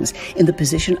evenings in the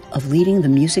position of leading the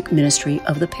music ministry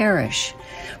of the parish.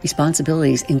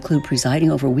 Responsibilities include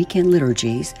presiding over weekend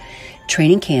liturgies,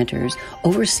 training cantors,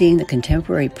 overseeing the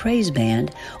contemporary praise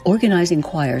band, organizing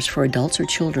choirs for adults or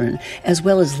children, as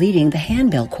well as leading the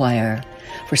handbell choir.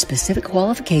 For specific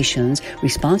qualifications,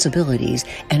 responsibilities,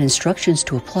 and instructions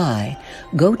to apply,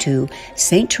 go to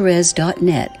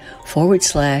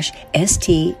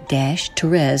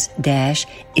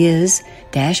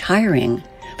stterese.net/st-therese-is-hiring.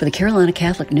 For the Carolina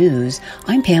Catholic News,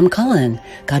 I'm Pam Cullen.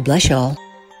 God bless y'all.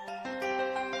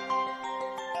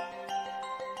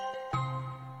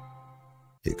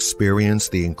 Experience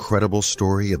the incredible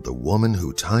story of the woman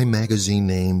who Time magazine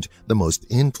named the most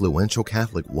influential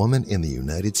Catholic woman in the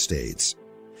United States.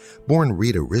 Born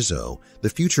Rita Rizzo,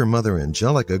 the future Mother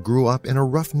Angelica grew up in a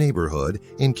rough neighborhood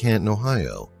in Canton,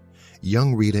 Ohio.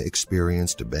 Young Rita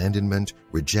experienced abandonment,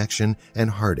 rejection, and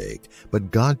heartache,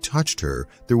 but God touched her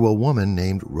through a woman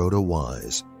named Rhoda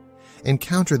Wise.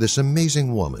 Encounter this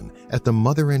amazing woman at the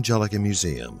Mother Angelica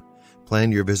Museum.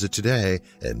 Plan your visit today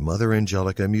at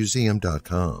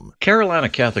motherangelicamuseum.com. Carolina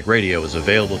Catholic Radio is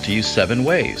available to you 7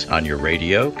 ways: on your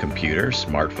radio, computer,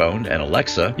 smartphone, and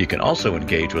Alexa. You can also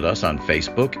engage with us on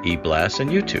Facebook, eBlast, and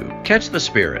YouTube. Catch the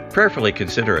Spirit. Prayerfully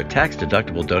consider a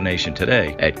tax-deductible donation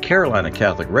today at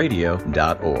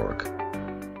carolinacatholicradio.org.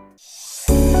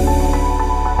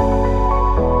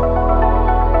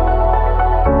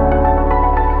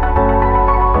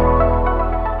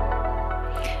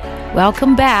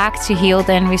 Welcome back to Healed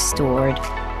and Restored.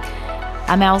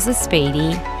 I'm Elza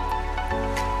Spaedy,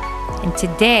 and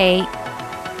today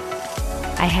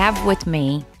I have with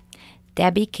me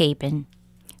Debbie Capen,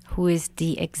 who is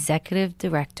the Executive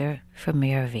Director for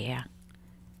MiraVia.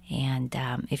 And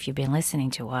if you've been listening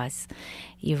to us,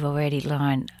 you've already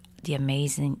learned the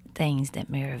amazing things that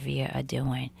MiraVia are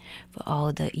doing for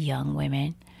all the young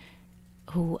women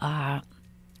who are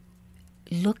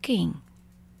looking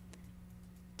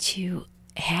to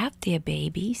have their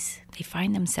babies. They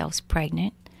find themselves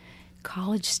pregnant,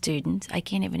 college students. I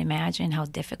can't even imagine how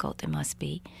difficult it must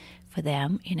be for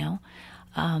them, you know.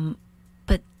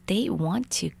 But they want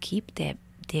to keep their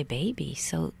baby,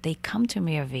 so they come to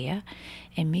MiraVia,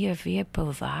 and MiraVia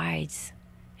provides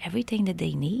everything that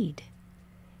they need.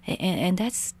 And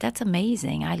that's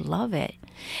amazing. I love it.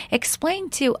 Explain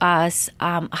to us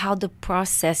how the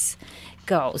process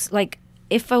goes. Like,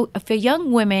 if a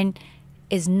young woman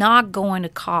is not going to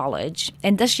college,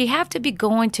 and does she have to be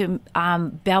going to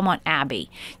Belmont Abbey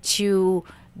to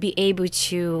be able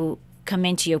to come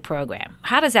into your program?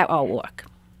 How does that all work?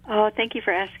 Oh, thank you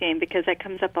for asking, because that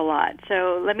comes up a lot.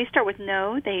 So let me start with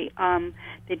no. They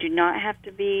do not have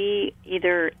to be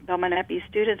either Belmont Abbey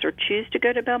students or choose to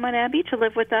go to Belmont Abbey to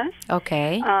live with us.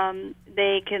 Okay.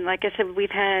 They can, like I said,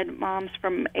 we've had moms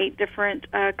from 8 different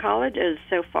colleges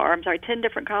so far. 10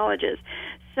 different colleges.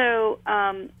 So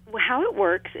how it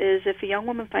works is, if a young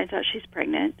woman finds out she's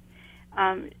pregnant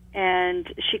and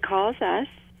she calls us,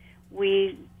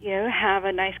 we have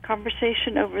a nice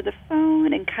conversation over the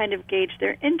phone and kind of gauge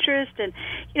their interest. And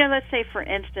let's say, for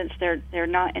instance, they're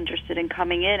not interested in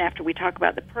coming in after we talk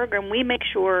about the program. We make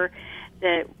sure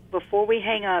that before we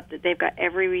hang up that they've got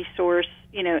every resource,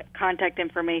 contact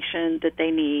information that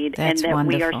they need. That's and that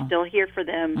wonderful. We are still here for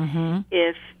them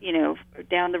if,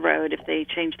 down the road, if they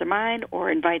change their mind,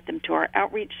 or invite them to our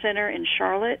outreach center in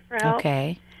Charlotte for help.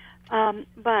 Okay.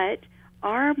 But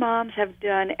our moms have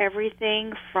done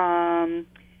everything from,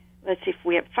 let's see, if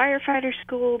we have firefighter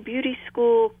school, beauty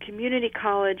school, community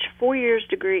college, 4-year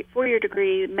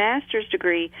degree, master's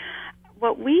degree.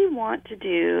 What we want to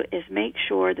do is make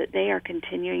sure that they are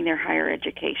continuing their higher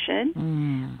education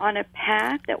on a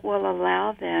path that will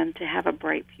allow them to have a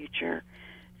bright future.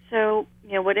 So,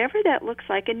 whatever that looks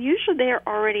like, and usually they are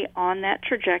already on that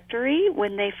trajectory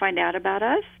when they find out about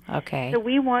us. Okay. So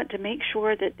we want to make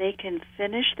sure that they can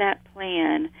finish that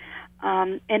plan.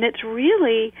 And it's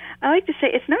really, I like to say,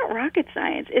 it's not rocket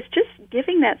science. It's just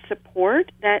giving that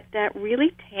support, that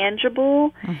really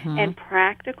tangible and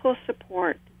practical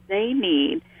support they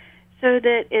need, so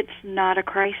that it's not a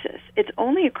crisis. It's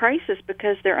only a crisis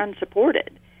because they're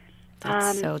unsupported.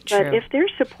 That's so true. But if they're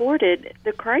supported,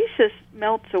 the crisis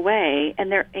melts away, and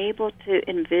they're able to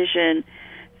envision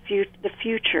the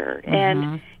future.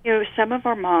 And some of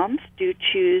our moms do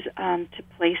choose to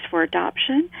place for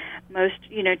adoption. Most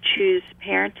choose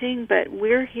parenting, but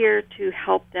we're here to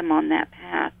help them on that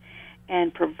path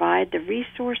and provide the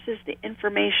resources, the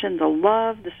information, the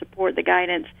love, the support, the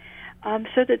guidance,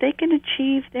 so that they can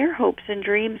achieve their hopes and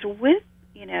dreams with,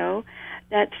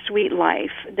 that sweet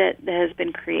life that has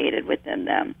been created within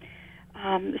them.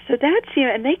 So that's,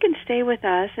 and they can stay with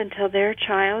us until their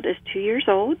child is 2 years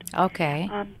old. Okay.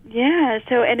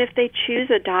 So, and if they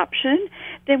choose adoption,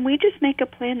 then we just make a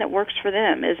plan that works for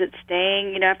them. Is it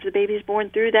staying, after the baby's born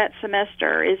through that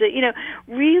semester? Is it,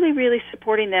 really, really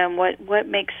supporting them what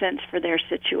makes sense for their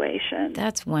situation?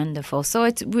 That's wonderful. So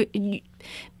it's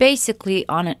basically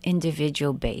on an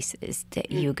individual basis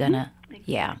that you're going to,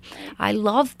 yeah. I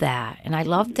love that. And I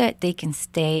love that they can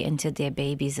stay until their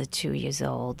babies are 2 years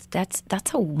old. That's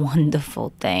a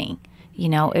wonderful thing.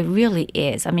 It really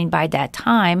is. I mean, by that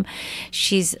time,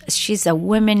 she's a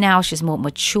woman now. She's more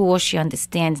mature. She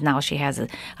understands now she has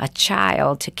a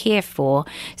child to care for.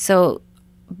 So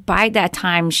by that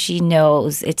time, she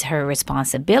knows it's her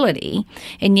responsibility.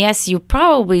 And yes, you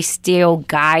probably still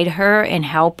guide her and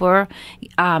help her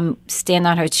stand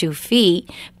on her 2 feet,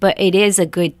 but it is a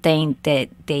good thing that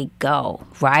they go,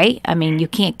 right? I mean, you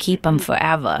can't keep them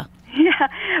forever. Yeah.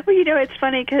 Well, it's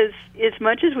funny because as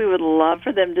much as we would love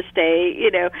for them to stay,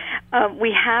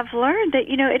 we have learned that,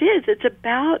 it's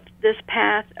about this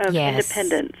path of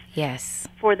independence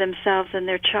for themselves and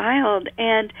their child.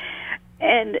 And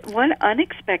one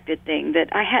unexpected thing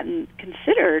that I hadn't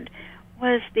considered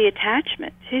was the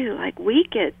attachment, too. Like, we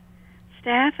get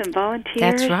staff and volunteers.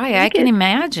 That's right. I can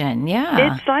imagine,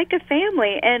 yeah. It's like a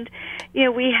family. And,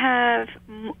 we have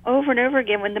over and over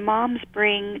again when the moms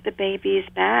bring the babies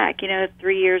back,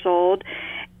 3 years old,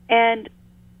 and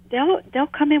they'll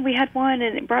come in. We had one,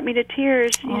 and it brought me to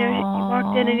tears. He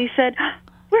walked in, and he said,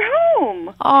 "We're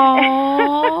home."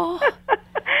 Aww.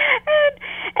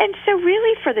 And so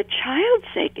really for the child's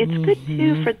sake, it's good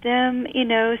too for them,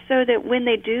 so that when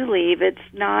they do leave, it's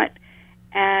not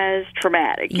as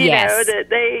traumatic,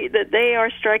 that they are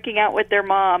striking out with their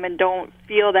mom and don't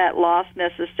feel that loss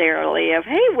necessarily of,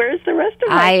 hey, where's the rest of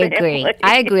my family?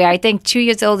 I agree. I think 2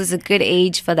 years old is a good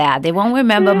age for that. They won't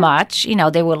remember much.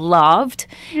 They were loved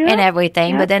and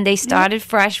everything, but then they started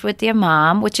fresh with their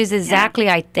mom, which is exactly,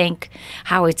 I think,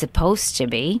 how it's supposed to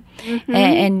be.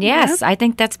 And yes, I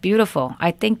think that's beautiful.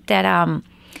 I think that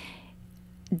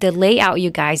the layout you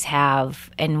guys have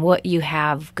and what you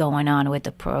have going on with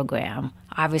the program,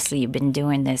 obviously you've been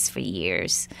doing this for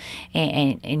years,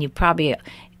 and you probably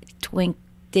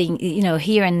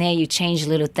here and there you change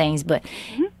little things, but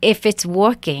if it's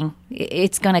working,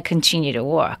 it's going to continue to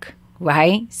work,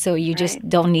 right? So you just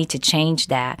don't need to change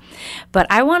that. But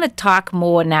I want to talk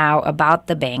more now about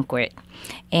the banquet,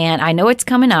 and I know it's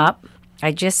coming up.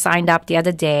 I just signed up the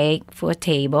other day for a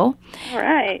table. All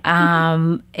right.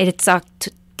 It's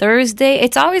Thursday.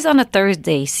 It's always on a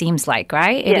Thursday, seems like,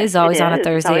 right? Yes, it is always on a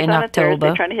Thursday in October.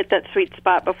 Thursday, trying to hit that sweet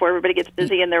spot before everybody gets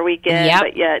busy in their weekend,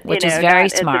 but yet, which is very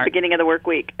smart. At the beginning of the work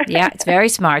week. Yeah, it's very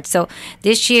smart. So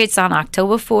this year it's on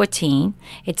October 14.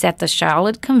 It's at the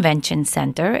Charlotte Convention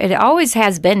Center. It always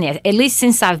has been there, at least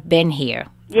since I've been here,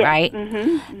 right?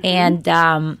 And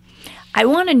I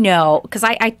want to know, because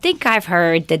I think I've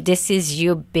heard that this is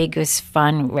your biggest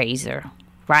fundraiser,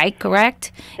 right?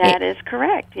 Correct? That is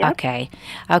correct, yep.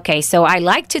 Okay, so I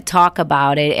like to talk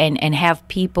about it and have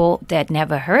people that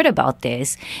never heard about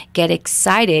this get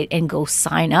excited and go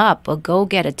sign up or go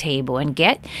get a table and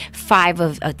get 4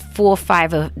 or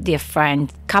 5 of their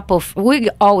friends, we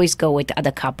always go with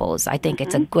other couples. I think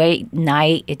it's a great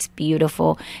night. It's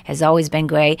beautiful. Has always been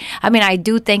great. I mean, I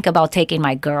do think about taking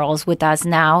my girls with us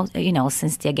now,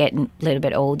 since they're getting a little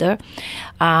bit older.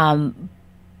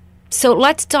 So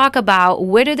let's talk about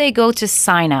where do they go to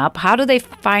sign up? How do they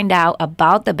find out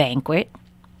about the banquet?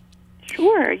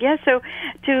 Sure, yeah. So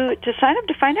to sign up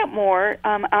to find out more,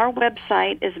 our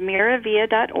website is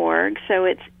MiraVia.org. So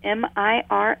it's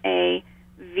MiraVia.org.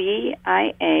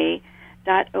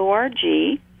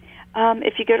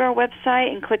 If you go to our website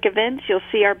and click events, you'll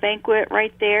see our banquet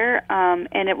right there,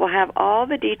 and it will have all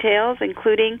the details,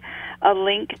 including a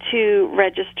link to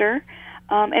register.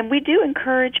 And we do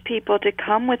encourage people to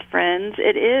come with friends.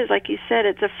 It is, like you said,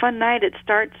 it's a fun night. It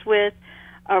starts with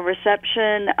a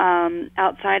reception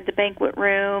outside the banquet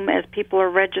room as people are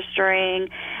registering,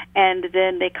 and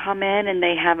then they come in and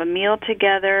they have a meal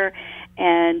together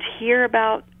and hear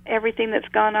about everything that's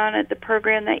gone on at the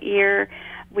program that year.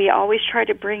 We always try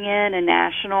to bring in a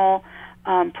national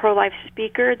pro-life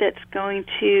speaker that's going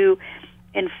to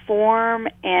inform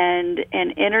and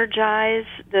energize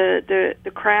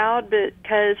the crowd,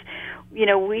 because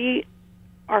we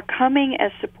are coming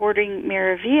as supporting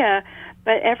MiraVia,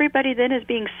 but everybody then is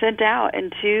being sent out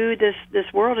into this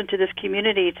world, into this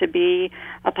community, to be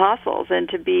apostles and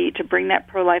to bring that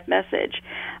pro-life message.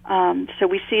 So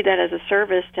we see that as a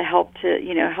service to help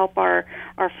our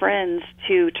friends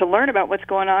to learn about what's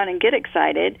going on and get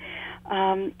excited.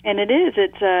 And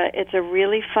it's a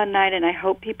really fun night, and I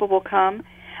hope people will come.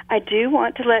 I do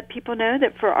want to let people know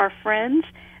that for our friends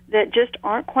that just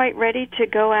aren't quite ready to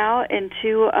go out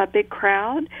into a big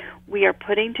crowd, we are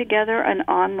putting together an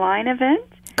online event.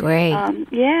 Great.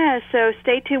 Yeah, so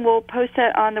stay tuned. We'll post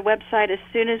that on the website as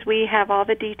soon as we have all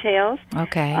the details.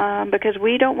 Okay. Because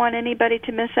we don't want anybody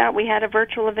to miss out. We had a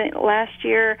virtual event last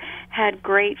year, had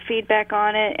great feedback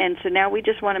on it, and so now we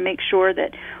just want to make sure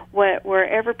that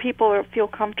wherever people feel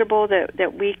comfortable,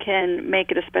 that we can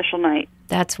make it a special night.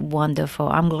 That's wonderful.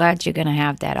 I'm glad you're going to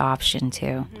have that option,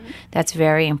 too. That's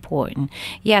very important.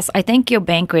 Yes, I think your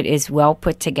banquet is well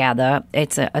put together.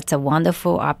 It's a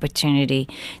wonderful opportunity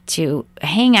to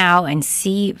hang out and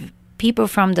see people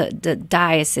from the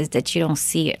diocese that you don't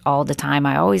see all the time.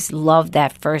 I always love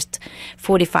that first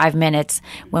 45 minutes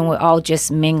when we're all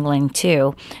just mingling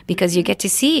too, because you get to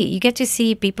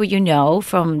see people you know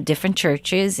from different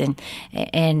churches,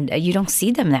 and you don't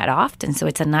see them that often. So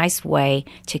it's a nice way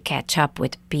to catch up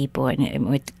with people and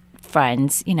with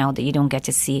friends, that you don't get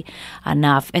to see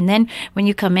enough. And then when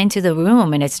you come into the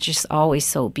room, and it's just always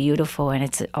so beautiful, and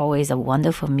it's always a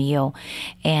wonderful meal,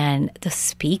 and the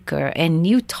speaker, and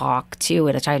you talk too,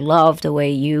 which I love the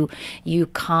way you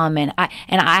come, and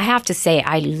I have to say,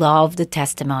 I love the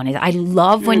testimonies. I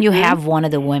love when you have one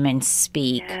of the women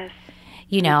speak. Yes.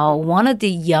 One of the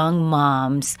young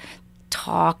moms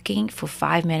talking for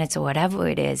 5 minutes or whatever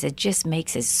it is. It just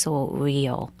makes it so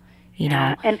real.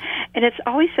 Yeah, and it's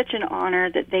always such an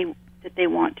honor that they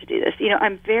want to do this.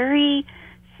 I'm very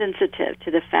sensitive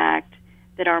to the fact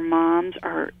that our moms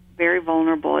are very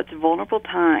vulnerable. It's a vulnerable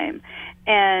time.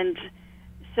 And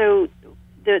so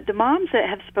the moms that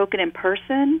have spoken in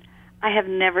person, I have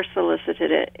never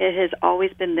solicited it. It has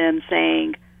always been them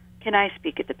saying, can I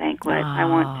speak at the banquet? I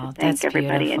want to thank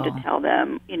everybody beautiful. And to tell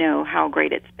them, how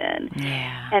great it's been.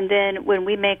 Yeah. And then when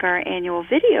we make our annual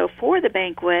video for the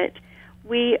banquet,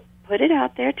 we put it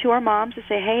out there to our moms to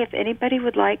say, hey, if anybody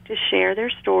would like to share their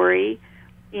story,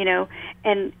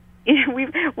 and we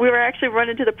were actually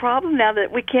running into the problem now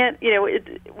that we can't,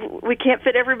 we can't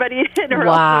fit everybody in. Or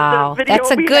wow, else the video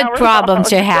that's a good problem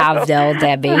to have, though,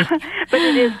 Debbie. But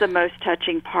it is the most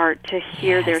touching part to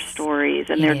hear their stories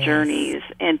and their journeys,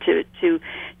 and to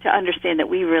understand that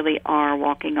we really are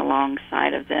walking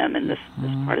alongside of them in this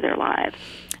part of their lives.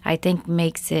 I think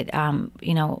makes it,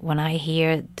 when I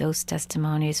hear those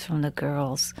testimonies from the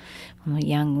girls, from the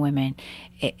young women,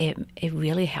 it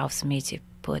really helps me to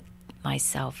put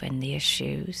myself in their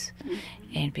shoes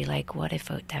and be like, what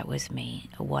if that was me?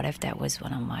 Or what if that was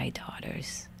one of my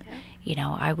daughters?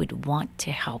 Yeah. I would want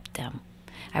to help them.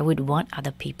 I would want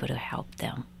other people to help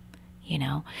them.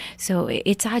 So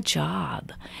it's our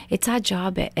job. It's our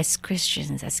job as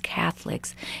Christians, as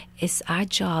Catholics. It's our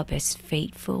job as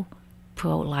faithful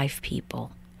pro-life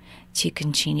people to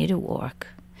continue to work,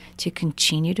 to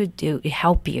continue to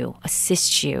help you,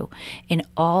 assist you in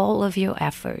all of your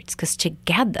efforts, because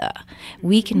together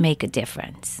we can make a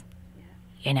difference,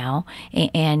 and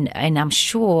I'm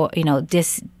sure,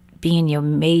 this being your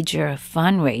major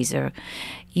fundraiser,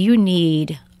 you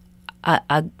need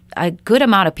a good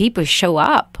amount of people show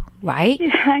up, right?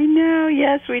 Yeah, I know.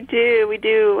 Yes, we do. We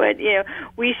do.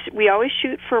 We always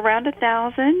shoot for around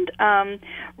 1,000.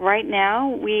 Right now,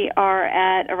 we are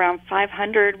at around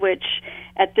 500, which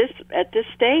at this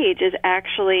stage is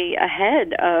actually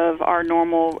ahead of our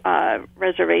normal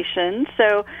reservations.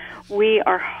 So we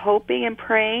are hoping and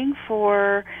praying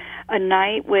for a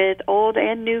night with old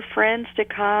and new friends to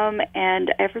come,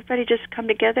 and everybody just come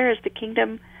together as the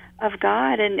kingdom of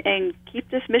God and keep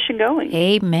this mission going.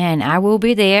 Amen. I will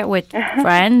be there with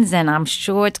friends, and I'm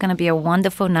sure it's going to be a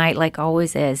wonderful night like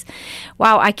always is.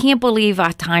 Wow, I can't believe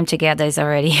our time together is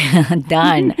already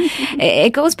done. It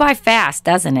goes by fast,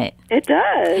 doesn't it? It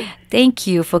does. Thank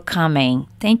you for coming.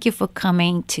 Thank you for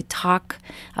coming to talk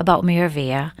about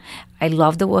MiraVia. I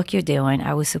love the work you're doing.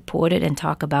 I will support it and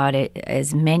talk about it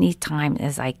as many times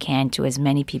as I can to as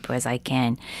many people as I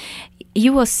can.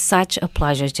 You are such a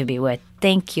pleasure to be with.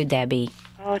 Thank you, Debbie.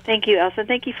 Oh, thank you, Elsa.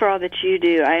 Thank you for all that you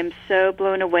do. I am so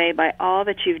blown away by all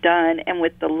that you've done and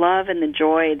with the love and the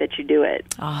joy that you do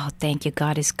it. Oh, thank you.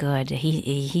 God is good.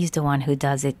 He's the one who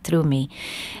does it through me.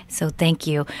 So thank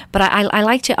you. But I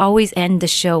like to always end the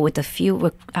show with a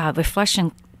few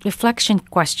reflection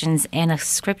questions and a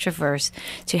scripture verse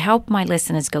to help my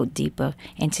listeners go deeper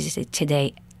into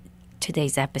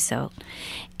today's episode.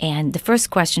 And the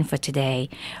first question for today,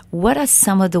 what are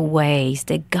some of the ways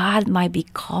that God might be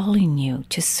calling you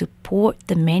to support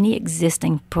the many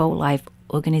existing pro-life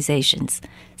organizations,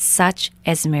 such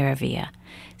as MiraVia?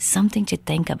 Something to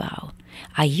think about.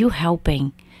 Are you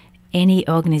helping any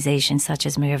organization such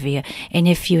as MiraVia? And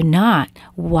if you're not,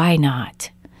 why not?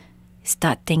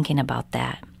 Start thinking about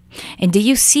that. And do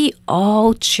you see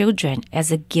all children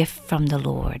as a gift from the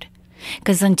Lord?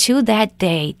 Because until that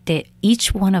day that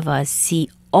each one of us see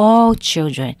all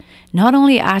children, not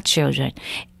only our children,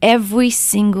 every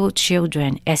single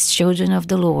children as children of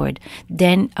the Lord,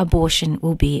 then abortion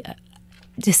will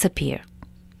disappear.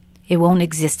 It won't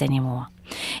exist anymore.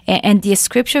 And the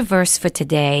scripture verse for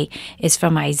today is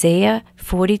from Isaiah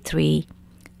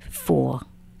 43:4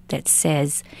 that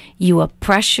says, "You are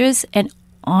precious and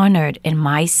honored in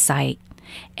my sight,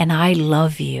 and I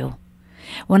love you."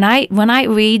 When I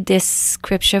read this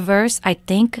scripture verse, I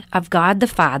think of God the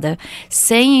Father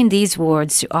saying these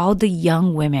words to all the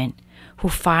young women who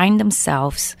find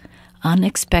themselves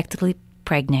unexpectedly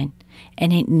pregnant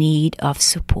and in need of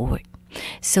support.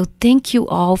 So thank you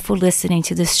all for listening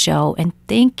to this show, and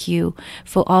thank you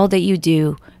for all that you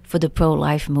do for the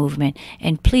pro-life movement.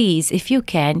 And please, if you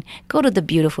can, go to the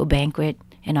beautiful banquet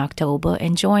in October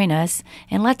and join us,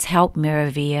 and let's help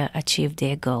MiraVia achieve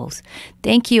their goals.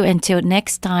 Thank you. Until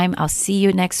next time, I'll see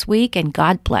you next week, and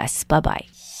God bless. Bye-bye.